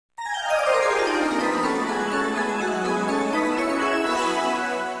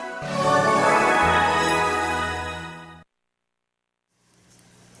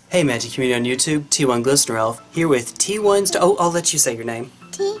Hey Magic Community on YouTube, T1 Glistener Elf, here with T1's... Oh, I'll let you say your name.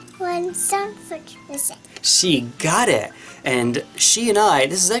 T1 Starfish Music. She got it! And she and I,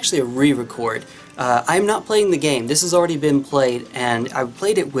 this is actually a re-record. I'm not playing the game, this has already been played, and I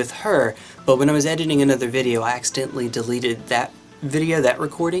played it with her, but when I was editing another video, I accidentally deleted that video, that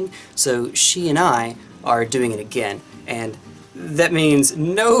recording, so she and I are doing it again. And that means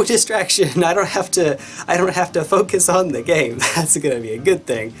no distraction. I don't have to focus on the game. That's going to be a good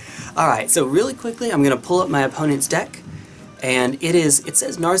thing. Alright, so really quickly I'm going to pull up my opponent's deck, and it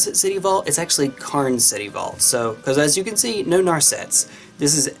says Narset City Vault. It's actually Karn City Vault. So, because as you can see, no Narsets.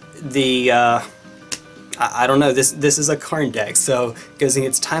 This is the I don't know, this is a Karn deck. So goes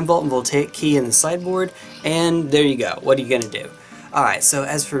against Time Vault and Voltaic Key in the sideboard, and there you go. What are you going to do? Alright, so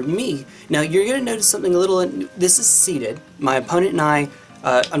as for me, now you're going to notice something a little... This is seeded. My opponent and I,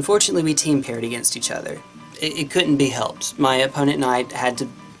 unfortunately we team paired against each other. It couldn't be helped. My opponent and I had to,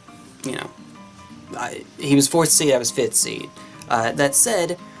 you know... he was 4th seed, I was 5th seed. That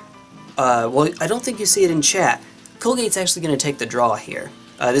said, well, I don't think you see it in chat. Colgate's actually going to take the draw here.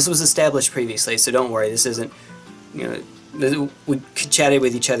 This was established previously, so don't worry, this isn't, you know... We chatted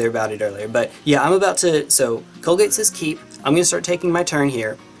with each other about it earlier, but yeah, I'm about to... So, Colgate says keep. I'm going to start taking my turn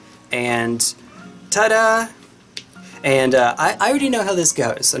here, and ta-da! And I already know how this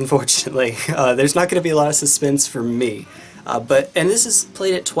goes, unfortunately. There's not going to be a lot of suspense for me. And this is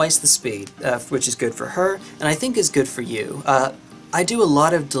played at twice the speed, which is good for her, and I think is good for you. I do a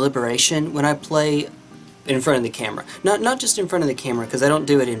lot of deliberation when I play in front of the camera. Not just in front of the camera, because I don't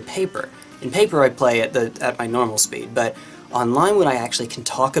do it in paper. In paper I play at my normal speed, but online when I actually can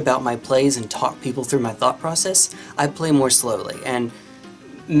talk about my plays and talk people through my thought process, I play more slowly. And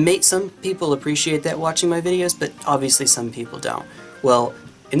some people appreciate that watching my videos, but obviously some people don't. Well,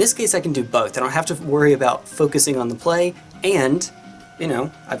 in this case I can do both. I don't have to worry about focusing on the play, and, you know,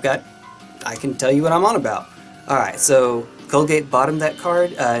 I can tell you what I'm on about. Alright, so Colgate bottomed that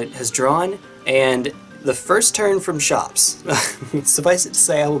card, has drawn, and the first turn from Shops. Suffice it to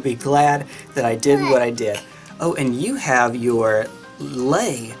say, I will be glad that I did what I did. Oh, and you have your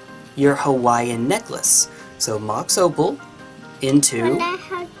Hawaiian necklace. So Mox Opal into... Wonder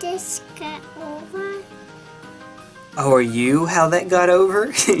how this got over? Oh, are you how that got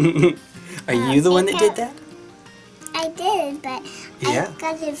over? Are you the one that did that? I did, but yeah. I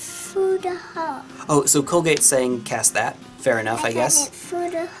got it through the hole. Oh, so Colgate's saying cast that. Fair enough, I guess. Got it through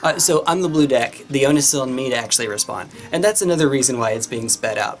the hole. So I'm the blue deck. The onus is on me to actually respond. And that's another reason why it's being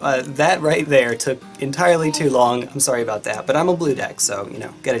sped up. That right there took entirely too long. I'm sorry about that. But I'm a blue deck, so, you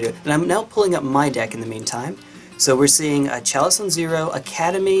know, gotta do it. And I'm now pulling up my deck in the meantime. So we're seeing a Chalice on 0,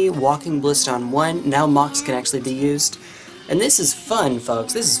 Academy, Walking Bliss on 1. Now Mox can actually be used. And this is fun,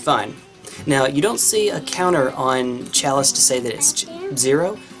 folks. This is fun. Now, you don't see a counter on Chalice to say that it's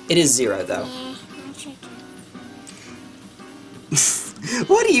 0. It is 0, though.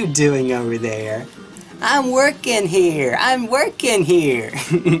 What are you doing over there? I'm working here! I'm working here!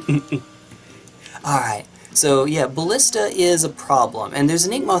 Alright, so yeah, Ballista is a problem, and there's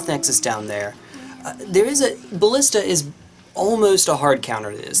an Inkmoth Nexus down there. Ballista is almost a hard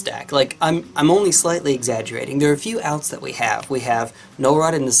counter to this deck. Like, I'm only slightly exaggerating. There are a few outs that we have. We have Null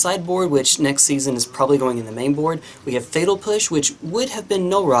Rod in the sideboard, which next season is probably going in the main board. We have Fatal Push, which would have been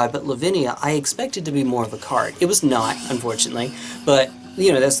Null Rod, but Lavinia I expected to be more of a card. It was not, unfortunately, but,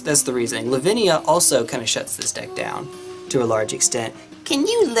 you know, that's the reasoning. Lavinia also kind of shuts this deck down, to a large extent. Can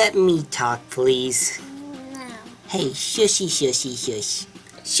you let me talk, please? No. Hey, shushy, shushy, shush.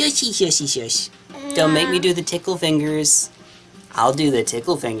 Shushy, shushy, shush. Don't make me do the tickle fingers. I'll do the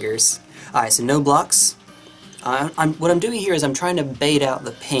tickle fingers. Alright, so no blocks. What I'm doing here is I'm trying to bait out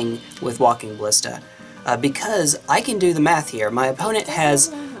the ping with Walking Ballista. Because I can do the math here. My opponent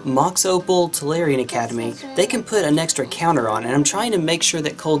has Mox Opal, Tolarian Academy. They can put an extra counter on, and I'm trying to make sure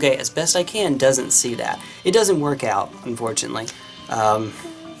that Colgate, as best I can, doesn't see that. It doesn't work out, unfortunately.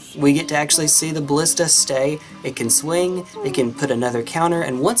 We get to actually see the Ballista stay. It can swing, it can put another counter,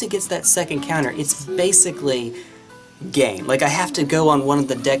 and once it gets that second counter, it's basically game. Like, I have to go on one of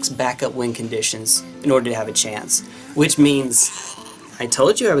the deck's backup win conditions in order to have a chance. Which means... I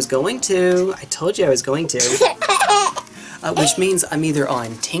told you I was going to. I told you I was going to. Which means I'm either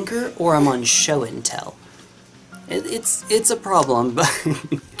on Tinker or I'm on Show and Tell. It's a problem, but...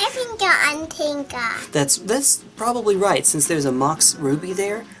 I think you're on Tinker. That's probably right, since there's a Mox Ruby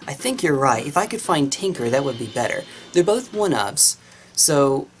there. I think you're right. If I could find Tinker, that would be better. They're both one-ofs,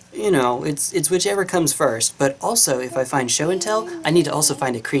 so... You know, it's whichever comes first, but also if I find Show and Tell, I need to also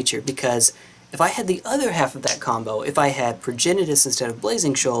find a creature, because if I had the other half of that combo, if I had Progenitus instead of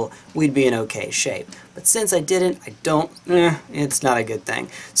Blazing Shoal, we'd be in okay shape. But since I didn't, I don't, it's not a good thing.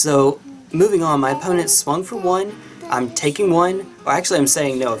 So, moving on, my opponent swung for 1, I'm taking 1, or actually I'm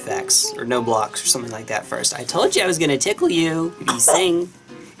saying no effects, or no blocks, or something like that first. I told you I was going to tickle you, if you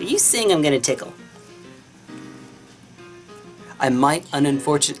sing, I'm going to tickle. I might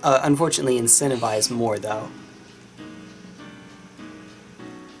unfortunately incentivize more, though.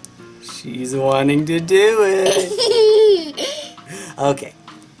 She's wanting to do it. Okay.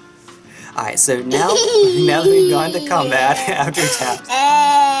 Alright, so now that we've gone to combat after taps.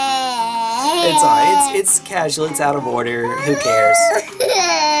 It's alright, it's casual, it's out of order, who cares?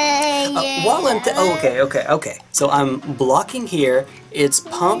 While I'm okay. So I'm blocking here, it's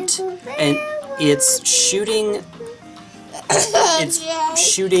pumped, and it's shooting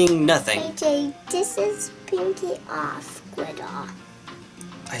nothing. Okay, this is Pinky off, Glitter.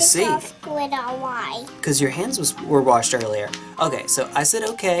 I see. Why? Because your hands were washed earlier. Okay, so I said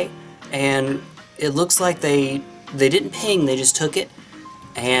okay, and it looks like they didn't ping, they just took it,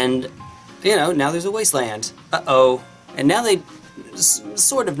 and, you know, now there's a wasteland. Uh-oh. And now they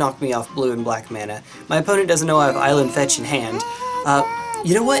sort of knocked me off blue and black mana. My opponent doesn't know I have Island Fetch in hand.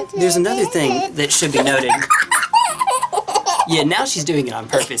 You know what? There's another thing that should be noted. Yeah, now she's doing it on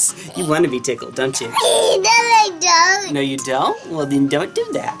purpose. You want to be tickled, don't you? No, I don't. No, you don't? Well, then don't do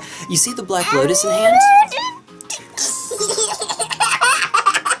that. You see the Black Lotus in hand?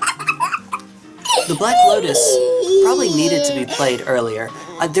 The Black Lotus probably needed to be played earlier.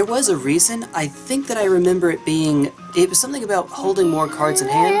 There was a reason. I think that I remember it was something about holding more cards in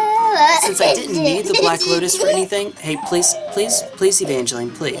hand. Since I didn't need the Black Lotus for anything, hey, please,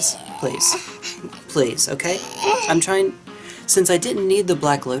 Evangeline, please, okay? Since I didn't need the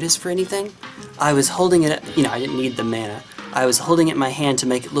Black Lotus for anything, I was holding it, I didn't need the mana. I was holding it in my hand to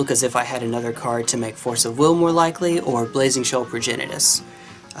make it look as if I had another card to make Force of Will more likely, or Blazing Shoal Progenitus.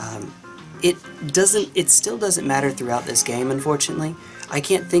 It still doesn't matter throughout this game, unfortunately. I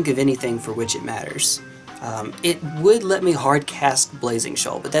can't think of anything for which it matters. It would let me hard cast Blazing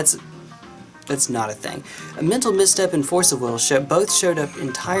Shoal, but that's not a thing. Mental Misstep and Force of Will both showed up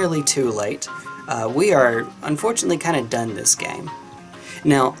entirely too late. We are unfortunately kind of done this game.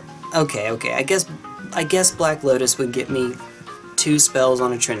 Now, okay, I guess Black Lotus would get me 2 spells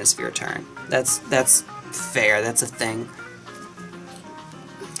on a Trinisphere turn. That's fair, that's a thing.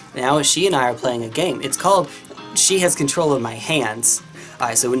 Now she and I are playing a game. It's called She Has Control of My Hands.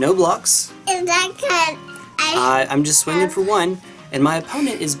 Alright, so with no blocks. Is that good? I'm just swinging for 1, and my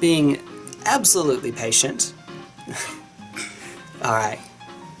opponent is being absolutely patient. Alright.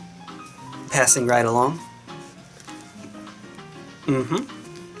 Passing right along. It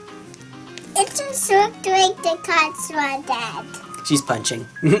just looked like the cards were dead. She's punching.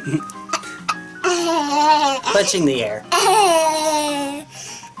 Punching the air.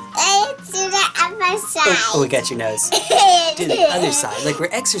 Let's do the other side. Oh, we got your nose. Do the other side, like we're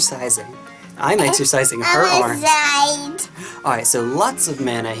exercising. I'm exercising her arms. Alright, so lots of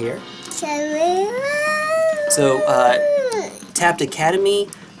mana here. So, tapped Academy,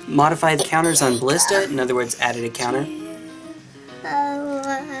 modified counters on Ballista, in other words, added a counter.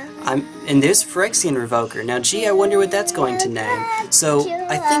 And there's Phyrexian Revoker. Now, gee, I wonder what that's going to name. So,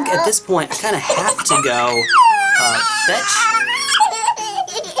 I think at this point, I kind of have to go fetch.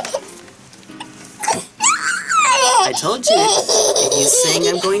 I told you, if you sing,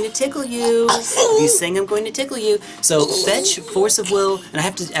 I'm going to tickle you. If you sing, I'm going to tickle you. So, fetch, Force of Will, and I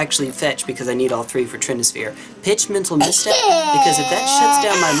have to actually fetch because I need all 3 for Trinisphere. Pitch Mental Misstep, because if that shuts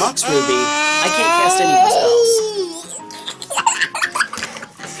down my Mox Ruby, I can't cast any more spells.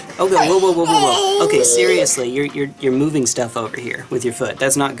 Okay, whoa. Okay, seriously, you're moving stuff over here with your foot.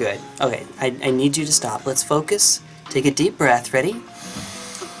 That's not good. Okay, I need you to stop. Let's focus. Take a deep breath. Ready?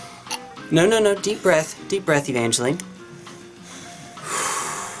 No, deep breath, Evangeline.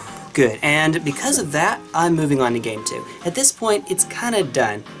 Good, and because of that, I'm moving on to game 2. At this point, it's kind of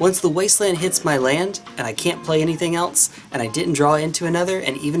done. Once the Wasteland hits my land, and I can't play anything else, and I didn't draw into another,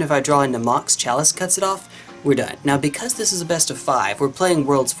 and even if I draw into Mox, Chalice cuts it off, we're done. Now, because this is a best of 5, we're playing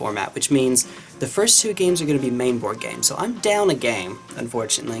Worlds format, which means the first 2 games are going to be main board games, so I'm down a game,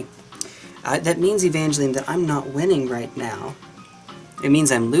 unfortunately. That means, Evangeline, that I'm not winning right now. It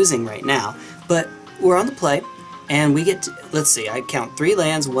means I'm losing right now, but we're on the play, and we get to, let's see, I count 3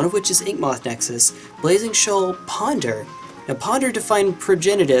 lands, one of which is Inkmoth Nexus, Blazing Shoal, Ponder. Now Ponder to find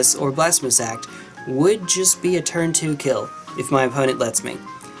Progenitus or Blasphemous Act would just be a turn 2 kill, if my opponent lets me.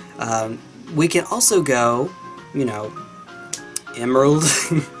 We can also go, Emerald,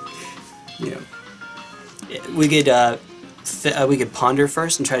 we could we could ponder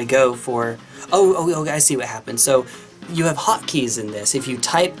first and try to go for... Oh, I see what happened. So you have hotkeys in this.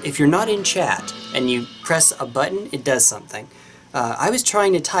 If you're not in chat and you press a button, it does something. I was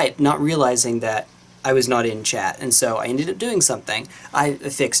trying to type, not realizing that I was not in chat, and so I ended up doing something. I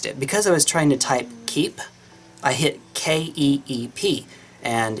fixed it. Because I was trying to type keep, I hit K-E-E-P,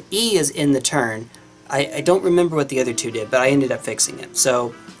 and E is in the turn. I don't remember what the other two did, but I ended up fixing it.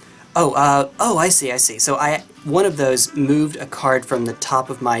 So, I see. So one of those moved a card from the top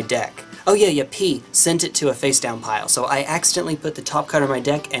of my deck. Oh yeah, P sent it to a face down pile. So I accidentally put the top card of my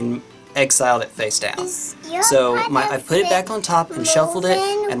deck and exiled it face down. So I put it back on top and shuffled it,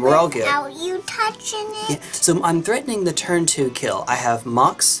 and we're all good. Without you touching it? Yeah. So I'm threatening the turn 2 kill. I have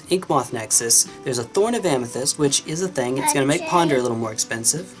Mox, Inkmoth Nexus, there's a Thorn of Amethyst, which is a thing. It's going to make Ponder a little more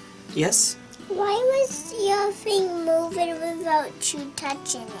expensive. Yes? Why was your thing moving without you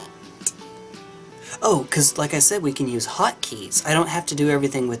touching it? Oh, because like I said, we can use hotkeys. I don't have to do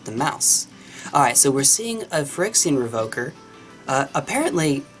everything with the mouse. Alright, so we're seeing a Phyrexian Revoker.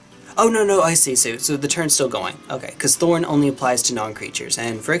 Apparently... Oh, no, I see. So the turn's still going. Okay, because Thorn only applies to non-creatures,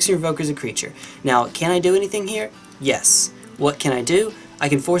 and Phyrexian Revoker is a creature. Now, can I do anything here? Yes. What can I do? I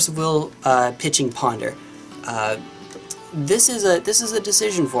can Force of Will pitching Ponder. This is a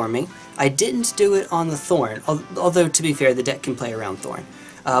decision for me. I didn't do it on the Thorn, although to be fair, the deck can play around Thorn.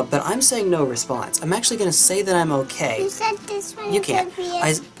 But I'm saying no response. I'm actually going to say that I'm okay. You said this one. You can't.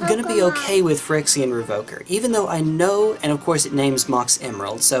 I'm going to be okay with Phyrexian Revoker, even though I know, and of course it names Mox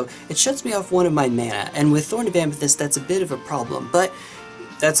Emerald, so it shuts me off one of my mana, and with Thorn of Amethyst that's a bit of a problem, but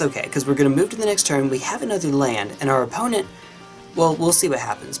that's okay, because we're going to move to the next turn, we have another land, and our opponent, well, we'll see what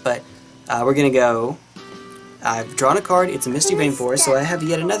happens, but we're going to go... I've drawn a card, it's a Misty Rainforest, so I have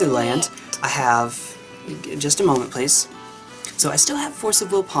yet another land. I have... Just a moment, please. So I still have Force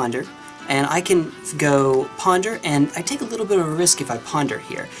of Will Ponder, and I can go Ponder, and I take a little bit of a risk if I Ponder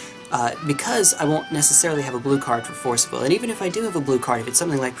here, because I won't necessarily have a blue card for Force of Will, and even if I do have a blue card, if it's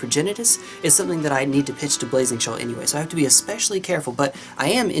something like Progenitus, it's something that I need to pitch to Blazing Shoal anyway, so I have to be especially careful, but I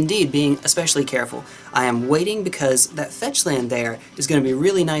am indeed being especially careful. I am waiting because that fetch land there is going to be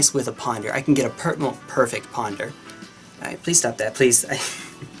really nice with a Ponder. I can get a perfect Ponder. Alright, please stop that, please.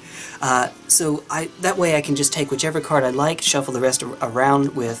 So that way I can just take whichever card I like, shuffle the rest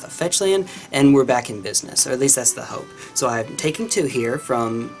around with a fetch land, and we're back in business, or at least that's the hope. So I'm taking 2 here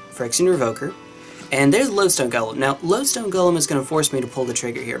from Phyrexian Revoker, and there's Lodestone Golem. Now, Lodestone Golem is going to force me to pull the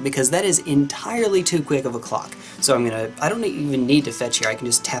trigger here, because that is entirely too quick of a clock. So I don't even need to fetch here, I can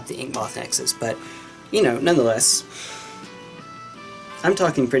just tap the Inkmoth Nexus, but, you know, nonetheless, I'm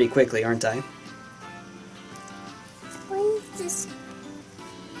talking pretty quickly, aren't I? What is this?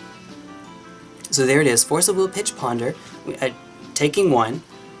 So there it is, Force of Will, pitch Ponder, taking 1.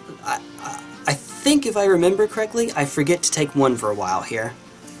 I think if I remember correctly, I forget to take 1 for a while here.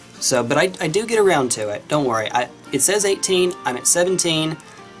 So, but I do get around to it, don't worry. It says 18, I'm at 17,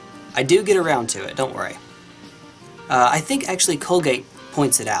 I do get around to it, don't worry. I think actually Colgate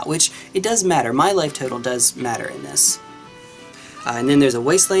points it out, which it does matter, my life total does matter in this. And then there's a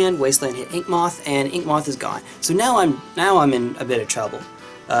Wasteland hit Inkmoth, and Inkmoth is gone. So now I'm in a bit of trouble.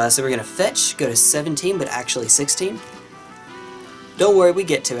 So we're going to fetch, go to 17, but actually 16. Don't worry, we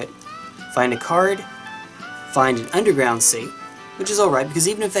get to it. Find a card, find an Underground Sea, which is alright, because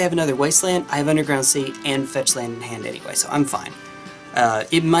even if they have another Wasteland, I have Underground Sea and fetch land in hand anyway, so I'm fine.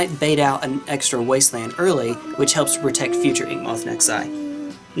 It might bait out an extra Wasteland early, which helps to protect future Inkmoth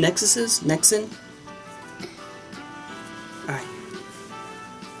Nexi. Nexuses? Nexin? Alright.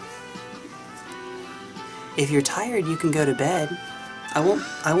 If you're tired, you can go to bed. I won't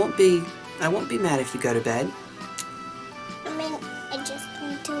be mad if you go to bed. I just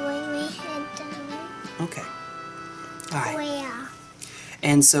need to lay my head down. Okay. Alright. Where?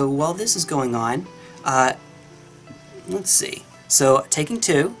 And so while this is going on, let's see. So taking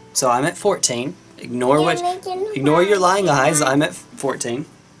 2, so I'm at 14. Ignore your lying eyes, I'm at 14.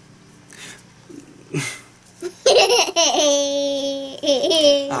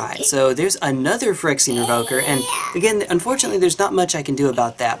 Alright, so there's another Phyrexian Revoker, and again, unfortunately there's not much I can do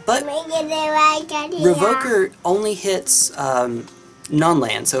about that, but Revoker only hits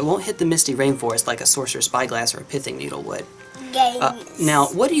non-land, so it won't hit the Misty Rainforest like a Sorcerer's Spyglass or a Pithing Needle would. Now,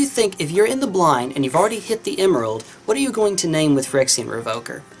 what do you think, if you're in the blind and you've already hit the Emerald, what are you going to name with Phyrexian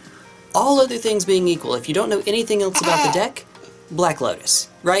Revoker? All other things being equal, if you don't know anything else about the deck, Black Lotus,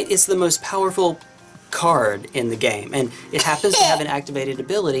 right? It's the most powerful card in the game, and it happens to have an activated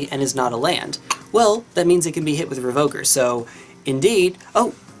ability and is not a land. Well, that means it can be hit with Revoker, so indeed...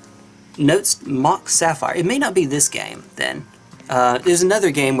 Oh! Notes Mox Sapphire. It may not be this game, then. There's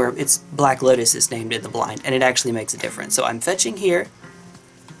another game where it's Black Lotus is named in the blind, and it actually makes a difference. So I'm fetching here,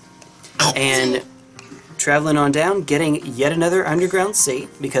 and traveling on down, getting yet another Underground Sea,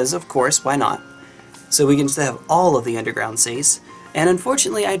 because of course, why not? So we can just have all of the Underground Seas. And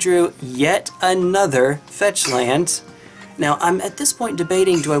unfortunately I drew yet another fetch land. Now I'm at this point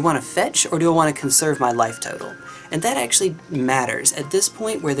debating, do I want to fetch or do I want to conserve my life total? And that actually matters at this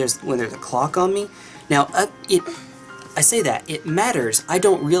point when there's a clock on me. Now I say that, it matters. I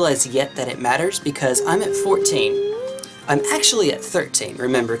don't realize yet that it matters because I'm at 14. I'm actually at 13,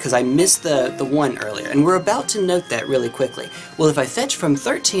 remember, because I missed the 1 earlier, and we're about to note that really quickly. Well, if I fetch from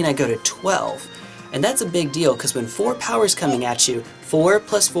 13, I go to 12, and that's a big deal, because when 4 power's coming at you, 4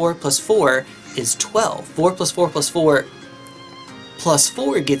 plus 4 plus 4 is 12. 4 plus 4 plus 4 plus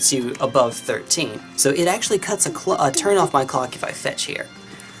 4 gets you above 13. So it actually cuts a turn off my clock if I fetch here.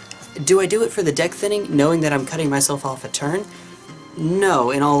 Do I do it for the deck thinning, knowing that I'm cutting myself off a turn?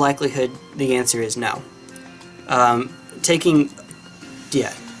 No, in all likelihood, the answer is no. Taking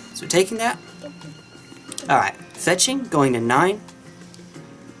that. Alright, fetching, going to 9,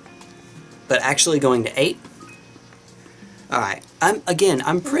 but actually going to 8. Alright,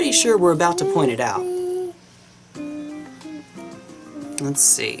 I'm pretty sure we're about to point it out. Let's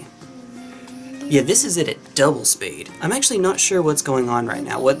see. Yeah, this is it at double speed. I'm actually not sure what's going on right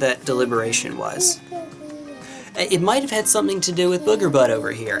now, what that deliberation was. It might have had something to do with Booger Butt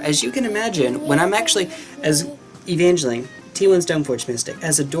over here. As you can imagine, when I'm actually, as Evangeline, T1's Stoneforge Mystic,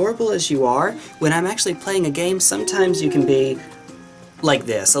 as adorable as you are, when I'm actually playing a game, sometimes you can be like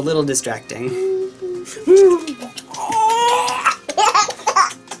this, a little distracting.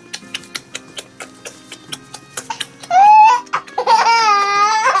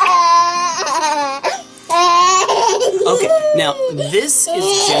 Okay, now this is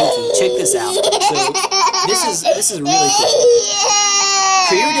janky. Check this out. So this is really cool.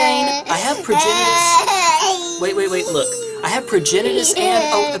 Preordain, I have Progenitus. Wait, look. I have Progenitus and...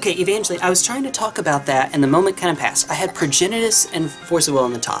 Oh, okay, Evangeline, I was trying to talk about that, and the moment kind of passed. I had Progenitus and Force of Will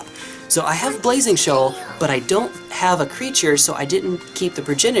on the top. So I have Blazing Shoal, but I don't have a creature, so I didn't keep the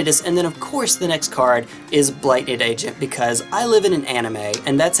Progenitus, and then of course the next card is Blighted Agent, because I live in an anime,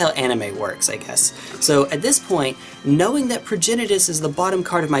 and that's how anime works, I guess. So at this point, knowing that Progenitus is the bottom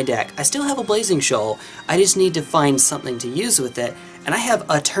card of my deck, I still have a Blazing Shoal, I just need to find something to use with it, and I have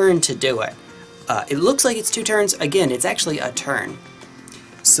a turn to do it. It looks like it's 2 turns, again, it's actually a turn.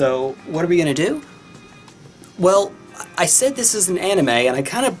 So, what are we gonna do? Well, I said this is an anime, and I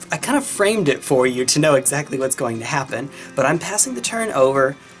kind of framed it for you to know exactly what's going to happen, but I'm passing the turn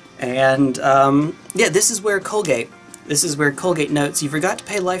over, and, yeah, this is where Colgate notes, you forgot to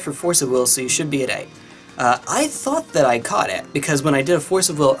pay life for Force of Will, so you should be at 8. I thought that I caught it, because when I did a Force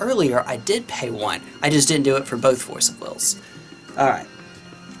of Will earlier, I did pay 1. I just didn't do it for both Force of Wills. Alright.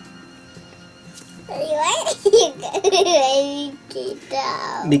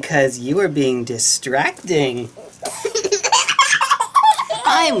 Because you are being distracting.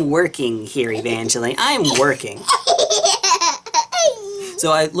 I'm working here, Evangeline. I'm working.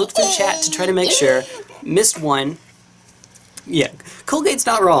 So I looked through chat to try to make sure. Missed 1. Yeah, Colgate's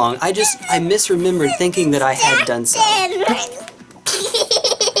not wrong. I misremembered thinking that I had done so. I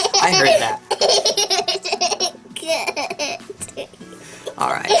heard that.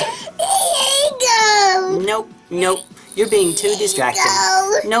 Alright. Nope. You're being too distracting.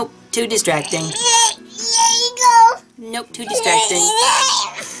 Nope, too distracting. Nope, too distracting.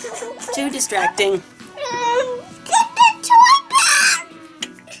 Too distracting. Get the toy back!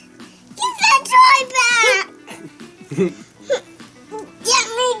 Get the toy back! Let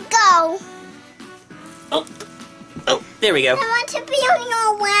me go. Oh, there we go. I want to be on your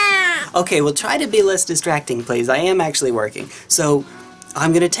lap. Okay, well try to be less distracting, please. I am actually working. So,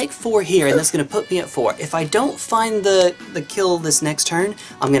 I'm going to take 4 here, and that's going to put me at 4. If I don't find the kill this next turn,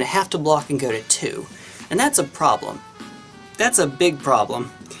 I'm going to have to block and go to 2. And that's a problem. That's a big problem.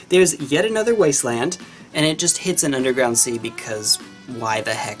 There's yet another Wasteland, and it just hits an Underground Sea because why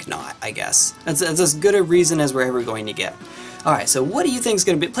the heck not, I guess. That's as good a reason as we're ever going to get. Alright, so what do you think is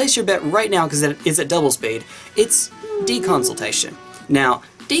going to be... Place your bet right now because it's at double speed. It's Deconsultation. Now,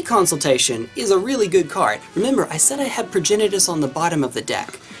 Deconsultation is a really good card. Remember, I said I had Progenitus on the bottom of the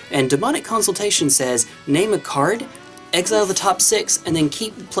deck, and Demonic Consultation says, name a card, exile the top 6, and then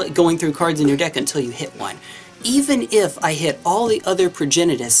keep going through cards in your deck until you hit one. Even if I hit all the other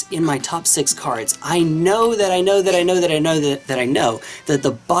Progenitus in my top 6 cards, I know that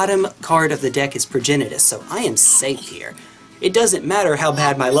the bottom card of the deck is Progenitus, so I am safe here. It doesn't matter how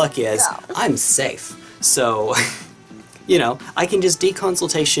bad my luck is, I'm safe. So... you know, I can just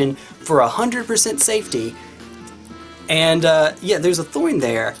Deconsultation for 100% safety, And yeah, there's a Thorn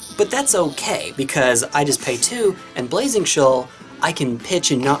there, but that's okay because I just pay 2, and Blazing Shoal, I can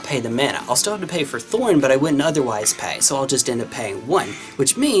pitch and not pay the mana. I'll still have to pay for Thorn, but I wouldn't otherwise pay, so I'll just end up paying 1,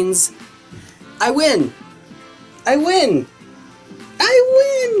 which means I win! I win!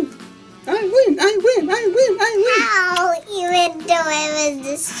 I win! I win! I win! I win! I win! Ow! Even though I was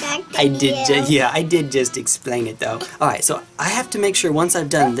distracting yeah, I did just explain it though. Alright, so I have to make sure once I've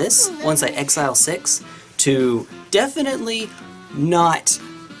done this, once I exile 6, to definitely not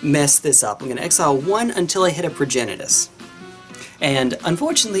mess this up. I'm going to exile 1 until I hit a Progenitus. And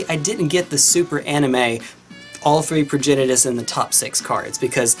unfortunately, I didn't get the super anime all 3 Progenitus in the top 6 cards,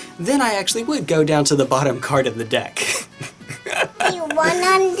 because then I actually would go down to the bottom card of the deck. You won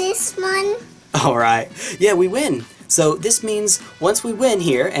on this one? Alright. Yeah, we win. So this means once we win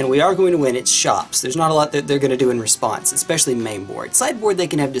here, and we are going to win, it's shops. There's not a lot that they're going to do in response, especially main board. Sideboard they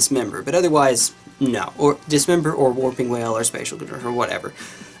can have Dismember, but otherwise, no. Or Dismember or Warping Whale or Spatial Control or whatever.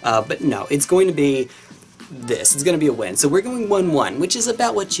 But no, it's going to be this. It's going to be a win. So we're going 1-1, which is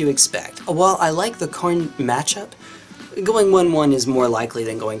about what you expect. While I like the Karn matchup, going 1-1 is more likely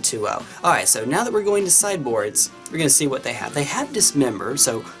than going 2-0. Alright, so now that we're going to sideboards, we're going to see what they have. They have Dismember,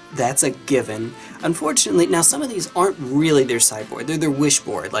 so that's a given. Unfortunately, now some of these aren't really their sideboard. They're their wish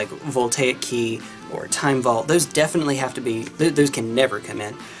board, like Voltaic Key or Time Vault. Those definitely have to be, those can never come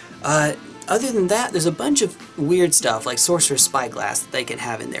in. Other than that, there's a bunch of weird stuff, like Sorcerer's Spyglass that they can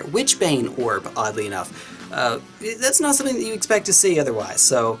have in there. Witchbane Orb, oddly enough. That's not something that you expect to see otherwise,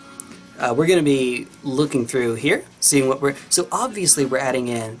 so we're going to be looking through here, seeing what we're... So obviously we're adding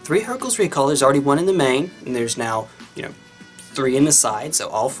in 3 Hurkyl's Recall. There's already 1 in the main, and there's now, 3 in the side, so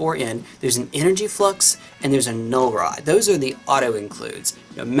all 4 in. There's an Energy Flux, and there's a Null Rod. Those are the auto-includes.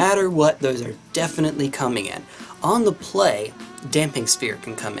 No matter what, those are definitely coming in. On the play, Damping Sphere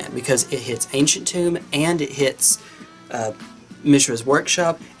can come in, because it hits Ancient Tomb, and it hits Mishra's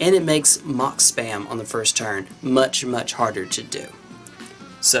Workshop, and it makes Mox Spam on the first turn much, much harder to do.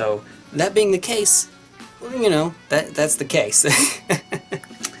 So, that being the case, that's the case.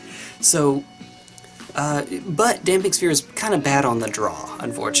 So, but Damping Sphere is kind of bad on the draw,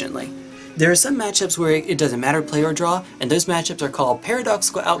 unfortunately. There are some matchups where it doesn't matter play or draw, and those matchups are called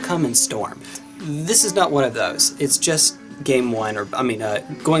Paradoxical Outcome and Storm. This is not one of those. It's just game 1, or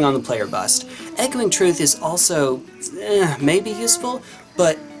going on the play or bust. Echoing Truth is also maybe useful,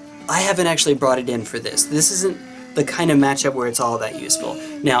 but I haven't actually brought it in for this. This isn't the kind of matchup where it's all that useful.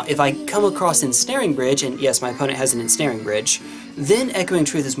 Now, if I come across Ensnaring Bridge, and yes, my opponent has an Ensnaring Bridge, then Echoing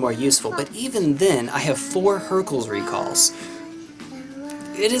Truth is more useful, but even then, I have 4 Hurkyl's Recalls.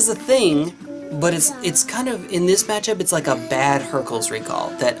 It is a thing, but it's kind of, in this matchup, it's like a bad Hurkyl's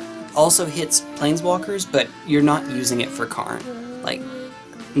Recall that also hits Planeswalkers, but you're not using it for Karn. Like,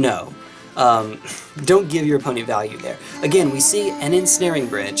 no. Don't give your opponent value there. Again, we see an Ensnaring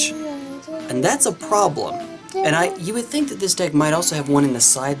Bridge, and that's a problem. And you would think that this deck might also have 1 in the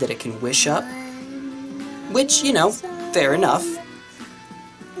side that it can wish up, which, fair enough.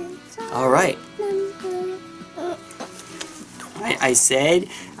 Alright. I said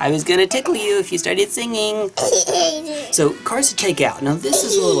I was gonna tickle you if you started singing. So, cards to take out. Now this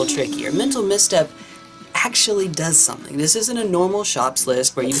is a little trickier. Mental Misstep actually does something. This isn't a normal shops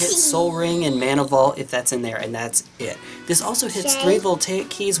list where you hit Soul Ring and Mana Vault if that's in there, and that's it. This also hits 3 Voltaic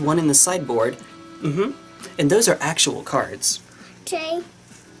Keys, 1 in the sideboard. And those are actual cards. Jay?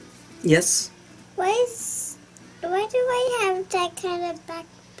 Yes? Why do I have that kind of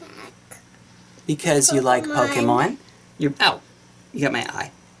backpack? Because you like Pokemon? Ow! You got my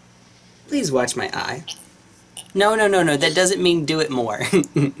eye. Please watch my eye. No, that doesn't mean do it more.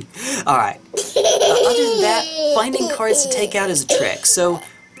 Alright. Other than that, finding cards to take out is a trick. So,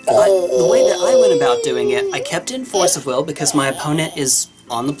 the way that I went about doing it, I kept in Force of Will because my opponent is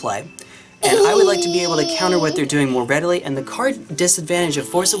on the play. And I would like to be able to counter what they're doing more readily, and the card disadvantage of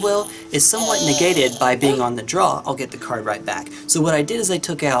Force of Will is somewhat negated by being on the draw. I'll get the card right back. So what I did is I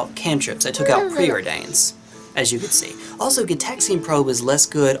took out cantrips, I took out preordains, as you could see. Also, Gitaxian Probe is less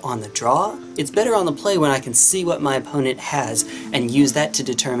good on the draw. It's better on the play when I can see what my opponent has and use that to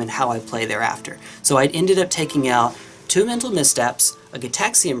determine how I play thereafter. So I ended up taking out 2 Mental Missteps, a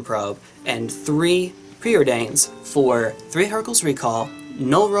Gitaxian Probe, and 3 preordains for 3 Hurkyl's Recall,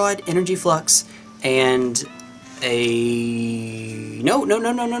 Null Rod, Energy Flux, and a... No.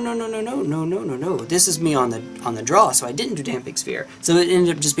 This is me on the draw, so I didn't do Damping Sphere. So it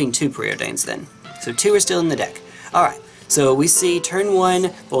ended up just being 2 preordains then. So 2 are still in the deck. Alright, so we see turn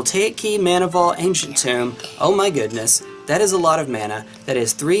 1, Voltaic Key, Mana Vault, Ancient Tomb. Oh my goodness, that is a lot of mana. That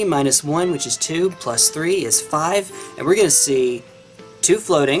is 3 minus 1, which is 2, plus 3 is 5. And we're going to see 2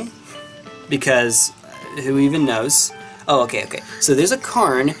 floating, because who even knows? Oh, okay, okay. So there's a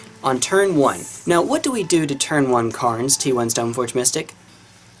Karn on turn 1. Now, what do we do to turn 1 Karns, T1 Stoneforge Mystic?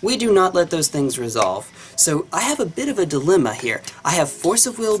 We do not let those things resolve. So I have a bit of a dilemma here. I have Force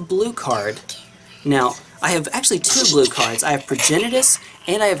of Will blue card. Now, I have actually 2 blue cards. I have Progenitus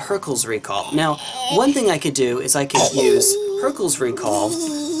and I have Hurkyl's Recall. Now, one thing I could do is I could use Hurkyl's Recall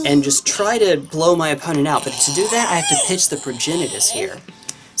and just try to blow my opponent out, but to do that I have to pitch the Progenitus here.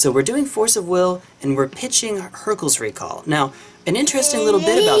 So we're doing Force of Will and we're pitching Hurkyl's Recall. Now, an interesting little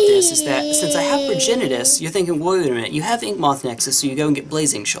bit about this is that since I have Progenitus, you're thinking, wait a minute, you have Inkmoth Nexus, so you go and get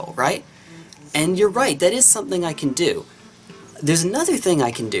Blazing Shoal, right? And you're right, that is something I can do. There's another thing I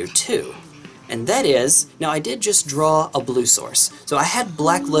can do too. And that is, now I did just draw a blue source. So I had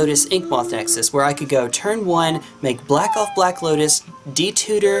Black Lotus Inkmoth Nexus where I could go turn 1, make black off Black Lotus,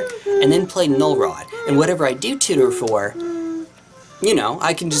 detutor, and then play Null Rod. And whatever I detutor for, you know,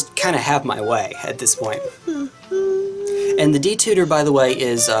 I can just kind of have my way at this point. And the detutor, by the way,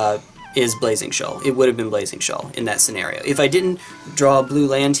 is Blazing Shoal. It would have been Blazing Shoal in that scenario. If I didn't draw a blue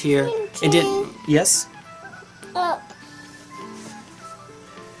land here, it didn't... Yes?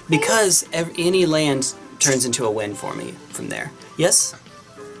 Because any land turns into a win for me from there. Yes?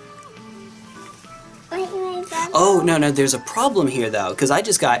 Oh, no, there's a problem here, though, because I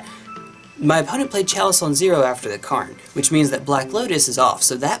just got... My opponent played Chalice on 0 after the Karn, which means that Black Lotus is off,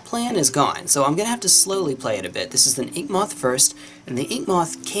 so that plan is gone. So I'm going to have to slowly play it a bit. This is an Inkmoth first, and the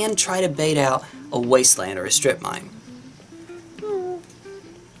Inkmoth can try to bait out a Wasteland or a Strip Mine.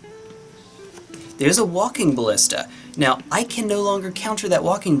 There's a Walking Ballista. Now, I can no longer counter that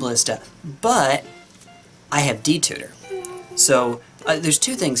Walking Ballista, but I have Detutor. So, there's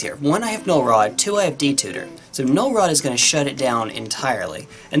 2 things here. 1, I have Null Rod, 2, I have Detutor. So Null Rod is going to shut it down entirely.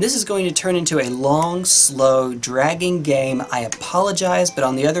 And this is going to turn into a long, slow, dragging game. I apologize, but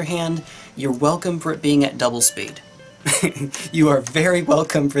on the other hand, you're welcome for it being at double speed. You are very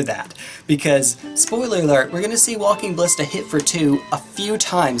welcome for that. Because, spoiler alert, we're going to see Walking Ballista hit for 2 a few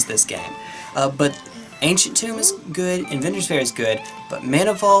times this game. But Ancient Tomb is good, Inventor's Fair is good, but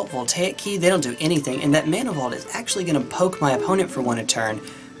Mana Vault, Voltaic Key, they don't do anything, and that Mana Vault is actually going to poke my opponent for 1 a turn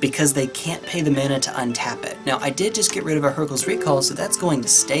because they can't pay the mana to untap it. Now, I did just get rid of a Hurkyl's Recall, so that's going to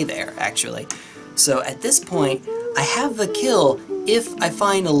stay there, actually. So at this point, I have the kill if I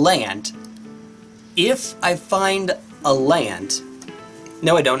find a land. If I find a land.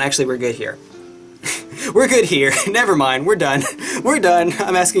 No, I don't. Actually, we're good here. We're good here. Never mind. We're done. We're done.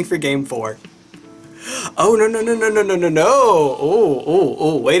 I'm asking for game 4. Oh, no.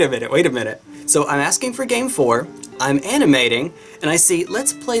 Oh, wait a minute. So I'm asking for game 4. I'm animating, and I see,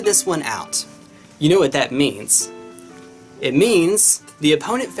 let's play this one out. You know what that means. It means the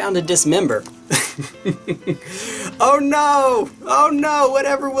opponent found a dismember. Oh no,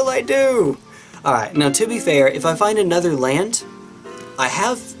 whatever will I do? Alright, now to be fair, if I find another land, I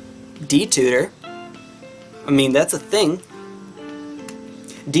have Detutor. I mean, that's a thing.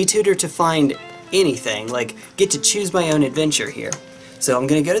 Detutor to find anything, like, get to choose my own adventure here. So I'm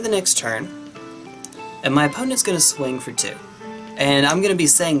going to go to the next turn. And my opponent's going to swing for 2. And I'm going to be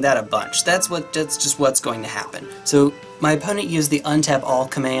saying that a bunch. That's just what's going to happen. So my opponent used the untap all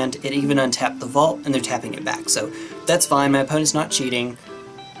command. It even untapped the vault, and they're tapping it back. So that's fine. My opponent's not cheating.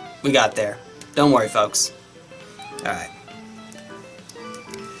 We got there. Don't worry, folks. Alright.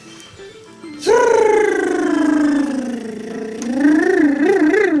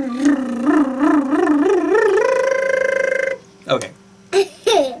 Okay.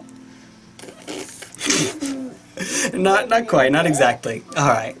 Not quite, not exactly.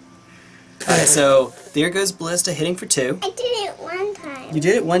 Alright. Alright, so there goes Ballista hitting for 2. I did it 1 time. You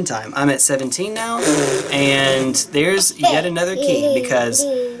did it 1 time. I'm at 17 now, and there's yet another key, because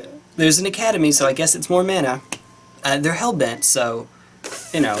there's an academy, so I guess it's more mana. They're hellbent, so,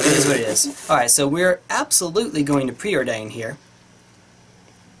 you know, it is what it is. Alright, so we're absolutely going to preordain here.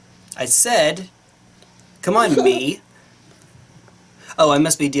 I said, come on, me. Oh, I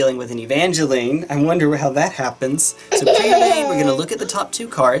must be dealing with an Evangeline. I wonder how that happens. So preordain, we're going to look at the top 2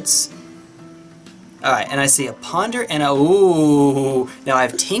 cards. Alright, and I see a Ponder and a... Ooh! Now I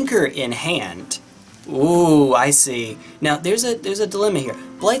have Tinker in hand. Ooh, I see. Now, there's a dilemma here.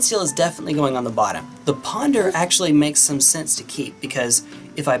 Blightsteel is definitely going on the bottom. The Ponder actually makes some sense to keep, because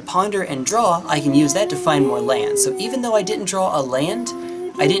if I Ponder and draw, I can use that to find more land. So even though I didn't draw a land,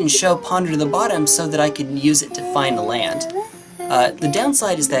 I didn't show Ponder to the bottom so that I could use it to find a land. The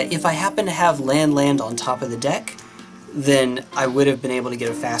downside is that if I happen to have land on top of the deck, then I would have been able to get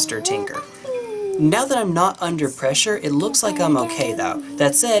a faster Tinker. Now that I'm not under pressure, it looks like I'm okay though.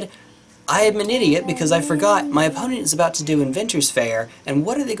 That said, I am an idiot because I forgot my opponent is about to do Inventor's Fair, and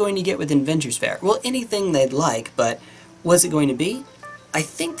what are they going to get with Inventor's Fair? Well, anything they'd like, but what's it going to be? I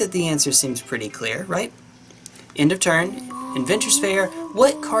think that the answer seems pretty clear, right? End of turn, Inventor's Fair.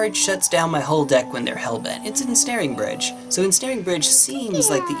 What card shuts down my whole deck when they're hellbent? It's Ensnaring Bridge. So Ensnaring Bridge seems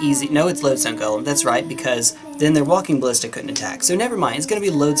like the easy... No, it's Lodestone Golem. That's right, because then their Walking Ballista couldn't attack. So never mind, it's going to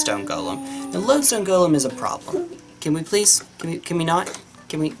be Lodestone Golem. Now, Lodestone Golem is a problem. Can we please? Can we not?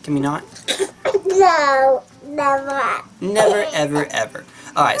 Can we not? No, never. Never, ever, ever.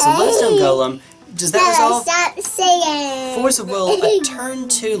 Alright, so Lodestone Golem, does that resolve? Stop saying. Force of Will, a turn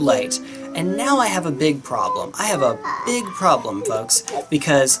too late. And now I have a big problem. I have a big problem, folks,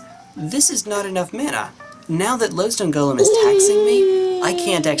 because this is not enough mana. Now that Lodestone Golem is taxing me, I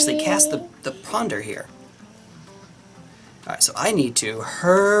can't actually cast the Ponder here. Alright, so I need to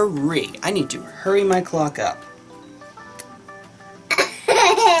hurry. I need to hurry my clock up.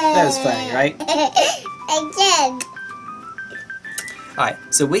 That was funny, right? Again. Alright,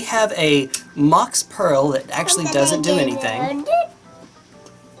 so we have a Mox Pearl that actually doesn't do anything.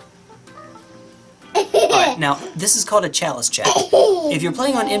 Alright, now, this is called a Chalice check. If you're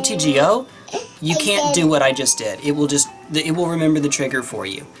playing on MtGO, you can't do what I just did. It will remember the trigger for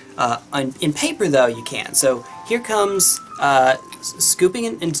you. In paper, though, you can. So, here comes scooping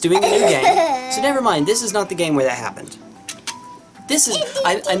and doing a new game. So never mind, this is not the game where that happened. This is...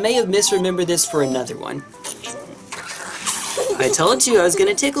 I may have misremembered this for another one. I told you I was going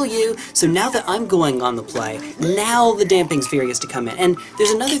to tickle you, so now that I'm going on the play, now the Damping Sphere gets to come in. And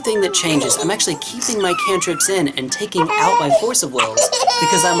there's another thing that changes. I'm actually keeping my cantrips in and taking out my Force of Wills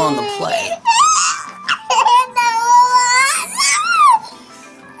because I'm on the play.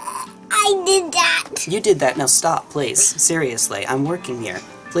 I did that. You did that. Now stop, please. Seriously, I'm working here.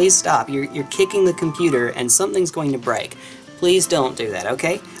 Please stop. You're kicking the computer and something's going to break. Please don't do that,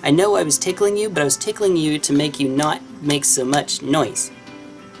 okay? I know I was tickling you, but I was tickling you to make you not make so much noise.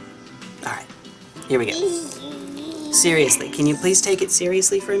 Alright, here we go. Seriously, can you please take it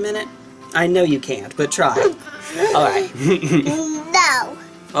seriously for a minute? I know you can't, but try. Alright. No.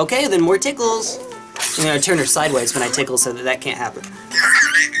 Okay, then more tickles. I'm gonna turn her sideways when I tickle so that can't happen.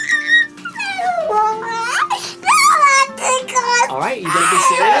 Alright, you gonna be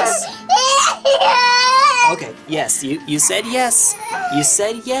serious? Okay, yes, you said yes. You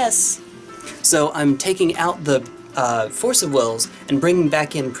said yes. So I'm taking out the Force of Wills and bringing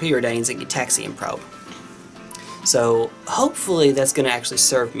back in Preordains and Gitaxian Probe. So hopefully that's going to actually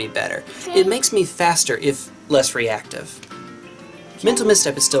serve me better. It makes me faster if less reactive. Mental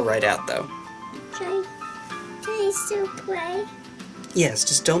Misstep is still right out though. Can I still play? Yes,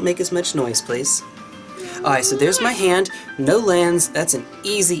 just don't make as much noise, please. Alright, so there's my hand. No lands. That's an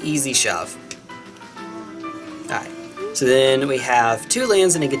easy shove. Alright, so then we have 2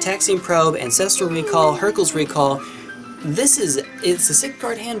 lands and a Gitaxian Probe, Ancestral Recall, Hurkyl's Recall. It's a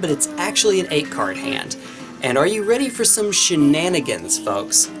 6-card hand, but it's actually an 8-card hand. And are you ready for some shenanigans,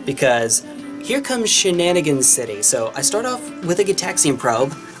 folks? Because here comes Shenanigans City. So I start off with a Gitaxian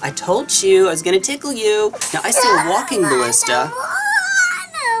Probe. I told you I was going to tickle you. Now I see a Walking Ballista.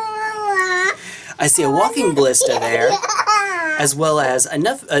 I see a Walking Ballista there, as well as an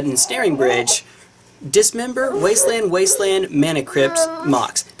Ensnaring Bridge. Dismember, Wasteland, Mana Crypt,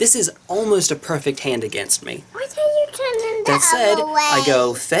 Mox. This is almost a perfect hand against me. Why don't you turn them That said, the other way? I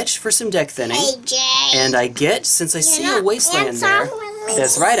go fetch for some deck thinning, and I get, since I see a Wasteland there,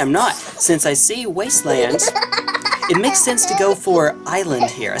 that's right, I'm not. Since I see Wasteland, it makes sense to go for Island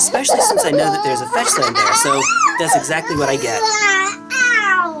here, especially since I know that there's a fetch land there, so that's exactly what I get.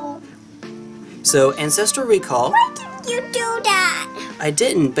 Ow! So, Ancestral Recall. Why did you do that? I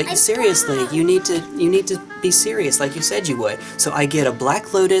didn't, but seriously, you need to be serious like you said you would. So I get a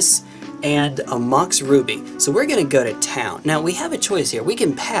Black Lotus and a Mox Ruby. So we're gonna go to town. Now we have a choice here. We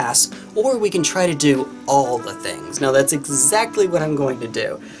can pass, or we can try to do all the things. Now that's exactly what I'm going to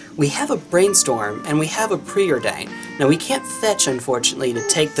do. We have a Brainstorm and we have a Preordain. Now we can't fetch, unfortunately,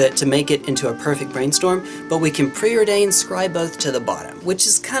 to make it into a perfect Brainstorm, but we can Preordain, scry both to the bottom, which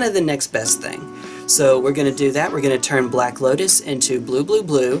is kind of the next best thing. So we're going to do that. We're going to turn Black Lotus into blue,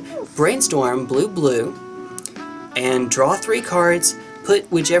 Brainstorm, blue, and draw 3 cards, put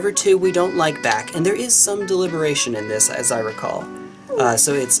whichever 2 we don't like back, and there is some deliberation in this, as I recall.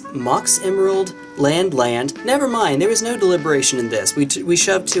 So it's Mox Emerald, land. Never mind, there is no deliberation in this. We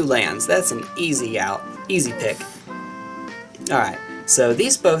shoved 2 lands. That's an easy out, easy pick. Alright, so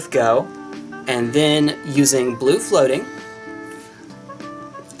these both go, and then using blue floating,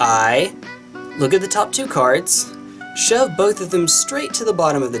 I look at the top 2 cards, shove both of them straight to the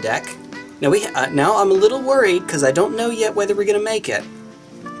bottom of the deck. Now now I'm a little worried because I don't know yet whether we're going to make it.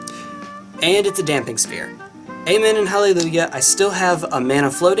 And it's a Damping Sphere. Amen and hallelujah. I still have a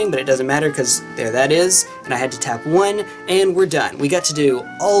mana floating, but it doesn't matter because there that is, and I had to tap 1, and we're done. We got to do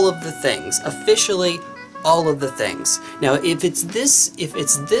all of the things. Officially, all of the things. Now, if she's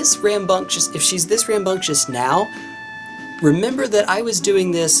this rambunctious now, remember that I was doing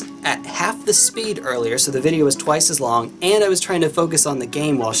this at half the speed earlier, so the video was twice as long, and I was trying to focus on the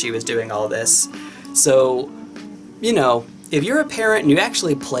game while she was doing all this. So, you know, if you're a parent and you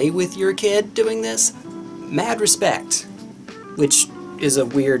actually play with your kid doing this, mad respect. Which is a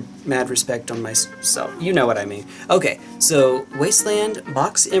weird mad respect on myself. You know what I mean. Okay, so Wasteland,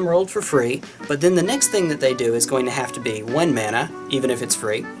 Mox Emerald for free, but then the next thing that they do is going to have to be 1 mana, even if it's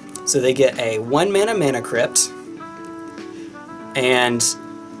free. So they get a 1 mana Mana Crypt, and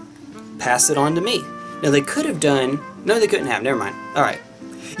pass it on to me. Now they could have done... No, they couldn't have. Never mind. Alright.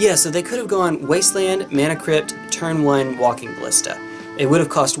 Yeah, so they could have gone Wasteland, Mana Crypt, turn 1, Walking Ballista. It would have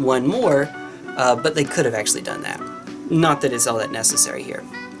cost 1 more, but they could have actually done that. Not that it's all that necessary here.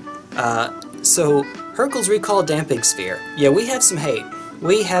 So, Hurkyl's Recall, Damping Sphere. Yeah, we have some hate.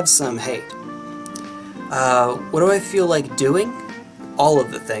 We have some hate. What do I feel like doing? All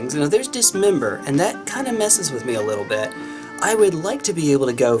of the things. You know, there's Dismember, and that kind of messes with me a little bit. I would like to be able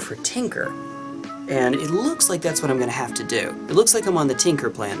to go for Tinker, and it looks like that's what I'm going to have to do. It looks like I'm on the Tinker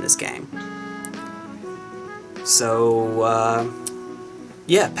plan this game. So,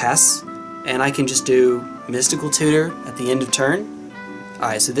 yeah, pass, and I can just do Mystical Tutor at the end of turn.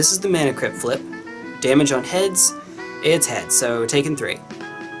 Alright, so this is the Mana Crypt flip. Damage on heads, it's heads, so taking 3.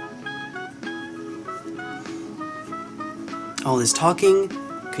 All this talking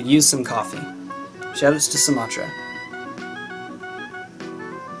could use some coffee. Shoutouts to Sumatra.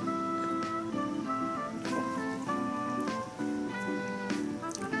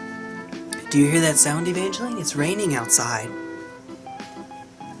 Do you hear that sound, Evangeline? It's raining outside.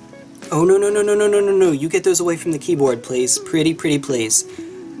 Oh, no, no, no, no, no, no, no, no. You get those away from the keyboard, please. Pretty, pretty please.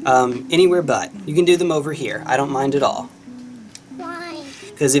 Anywhere but. You can do them over here. I don't mind at all. Why?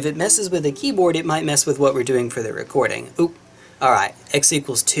 Because if it messes with the keyboard, it might mess with what we're doing for the recording. Oop. Alright, X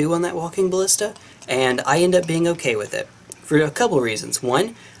equals 2 on that Walking Ballista, and I end up being okay with it. For a couple reasons.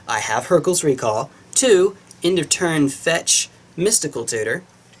 1, I have Hurkyl's Recall. 2, end of turn fetch Mystical Tutor.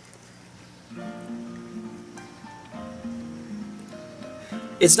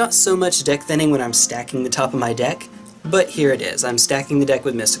 It's not so much deck thinning when I'm stacking the top of my deck, but here it is. I'm stacking the deck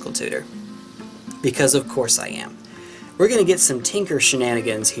with Mystical Tutor. Because of course I am. We're going to get some Tinker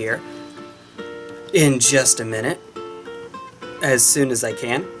shenanigans here in just a minute. As soon as I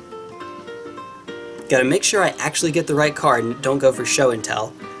can. Gotta make sure I actually get the right card and don't go for show and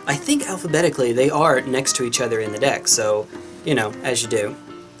tell. I think alphabetically they are next to each other in the deck, so, you know, as you do.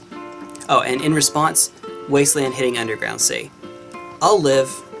 Oh, and in response, Wasteland hitting Underground Sea. I'll live.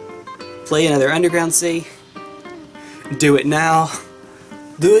 Play another Underground Sea. Do it now.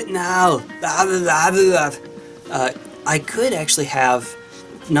 Do it now. I could actually have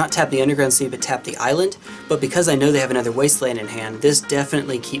not tap the Underground Sea, but tap the island, but because I know they have another Wasteland in hand, this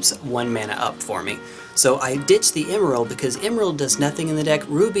definitely keeps 1 mana up for me. So I ditched the Emerald because Emerald does nothing in the deck.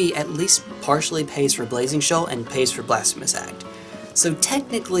 Ruby at least partially pays for Blazing Shoal and pays for Blasphemous Act. So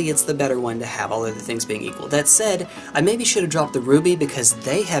technically it's the better one to have, all other things being equal. That said, I maybe should have dropped the Ruby because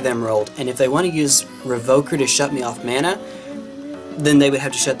they have Emerald, and if they want to use Revoker to shut me off mana, then they would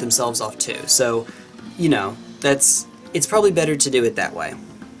have to shut themselves off too. So, you know, it's probably better to do it that way.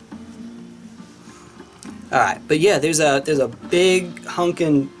 Alright, but yeah, there's a big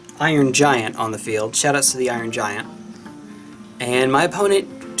hunkin' Iron Giant on the field. Shoutouts to the Iron Giant. And my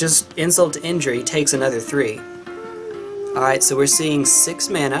opponent, just insult to injury, takes another 3. Alright, so we're seeing 6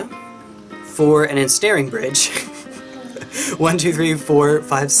 mana for an Ensnaring Bridge. 1, 2, 3, 4,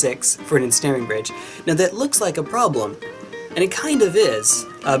 5, 6 for an Ensnaring Bridge. Now that looks like a problem, and it kind of is,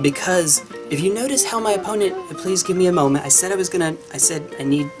 because if you notice how my opponent, please give me a moment, I said I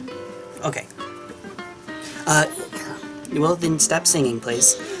need, okay. Well then stop singing,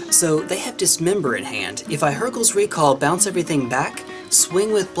 please. So they have Dismember in hand. If I Hurkyl's Recall, bounce everything back,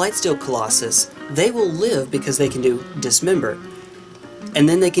 swing with Blightsteel Colossus, they will live because they can do Dismember. And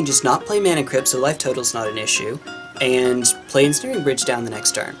then they can just not play Mana Crypt, so life total's not an issue, and play Ensnaring Bridge down the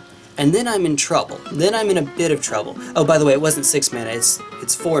next turn. And then I'm in trouble. Then I'm in a bit of trouble. Oh, by the way, it wasn't 6 mana,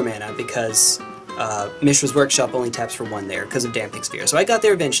 it's 4 mana because Mishra's Workshop only taps for 1 there because of Damping Sphere. So I got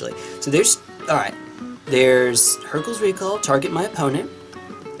there eventually. So alright. There's Hurkyl's Recall, target my opponent,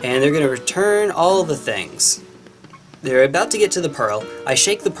 and they're going to return all the things. They're about to get to the Pearl. I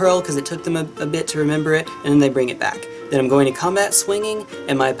shake the Pearl because it took them a bit to remember it, and then they bring it back. Then I'm going to combat swinging,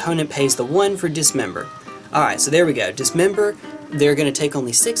 and my opponent pays the 1 for Dismember. Alright, so there we go. Dismember, they're going to take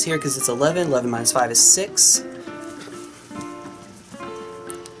only 6 here because it's 11. 11 minus 5 is 6.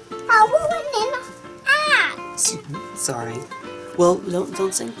 Sorry. Well,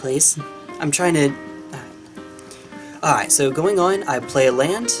 don't sing, please. I'm trying to... Alright, so going on, I play a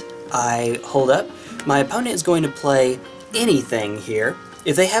land, I hold up. My opponent is going to play anything here.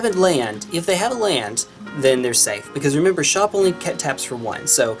 If they have a land, then they're safe. Because remember, shop only taps for 1.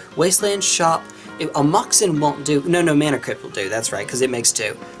 So, Wasteland, shop, a Moxen won't do... No, Mana Crypt will do, that's right, because it makes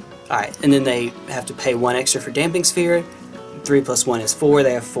 2. Alright, and then they have to pay 1 extra for Damping Sphere. 3 plus 1 is 4,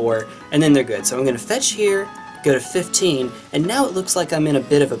 they have 4, and then they're good. So I'm going to fetch here, go to 15, and now it looks like I'm in a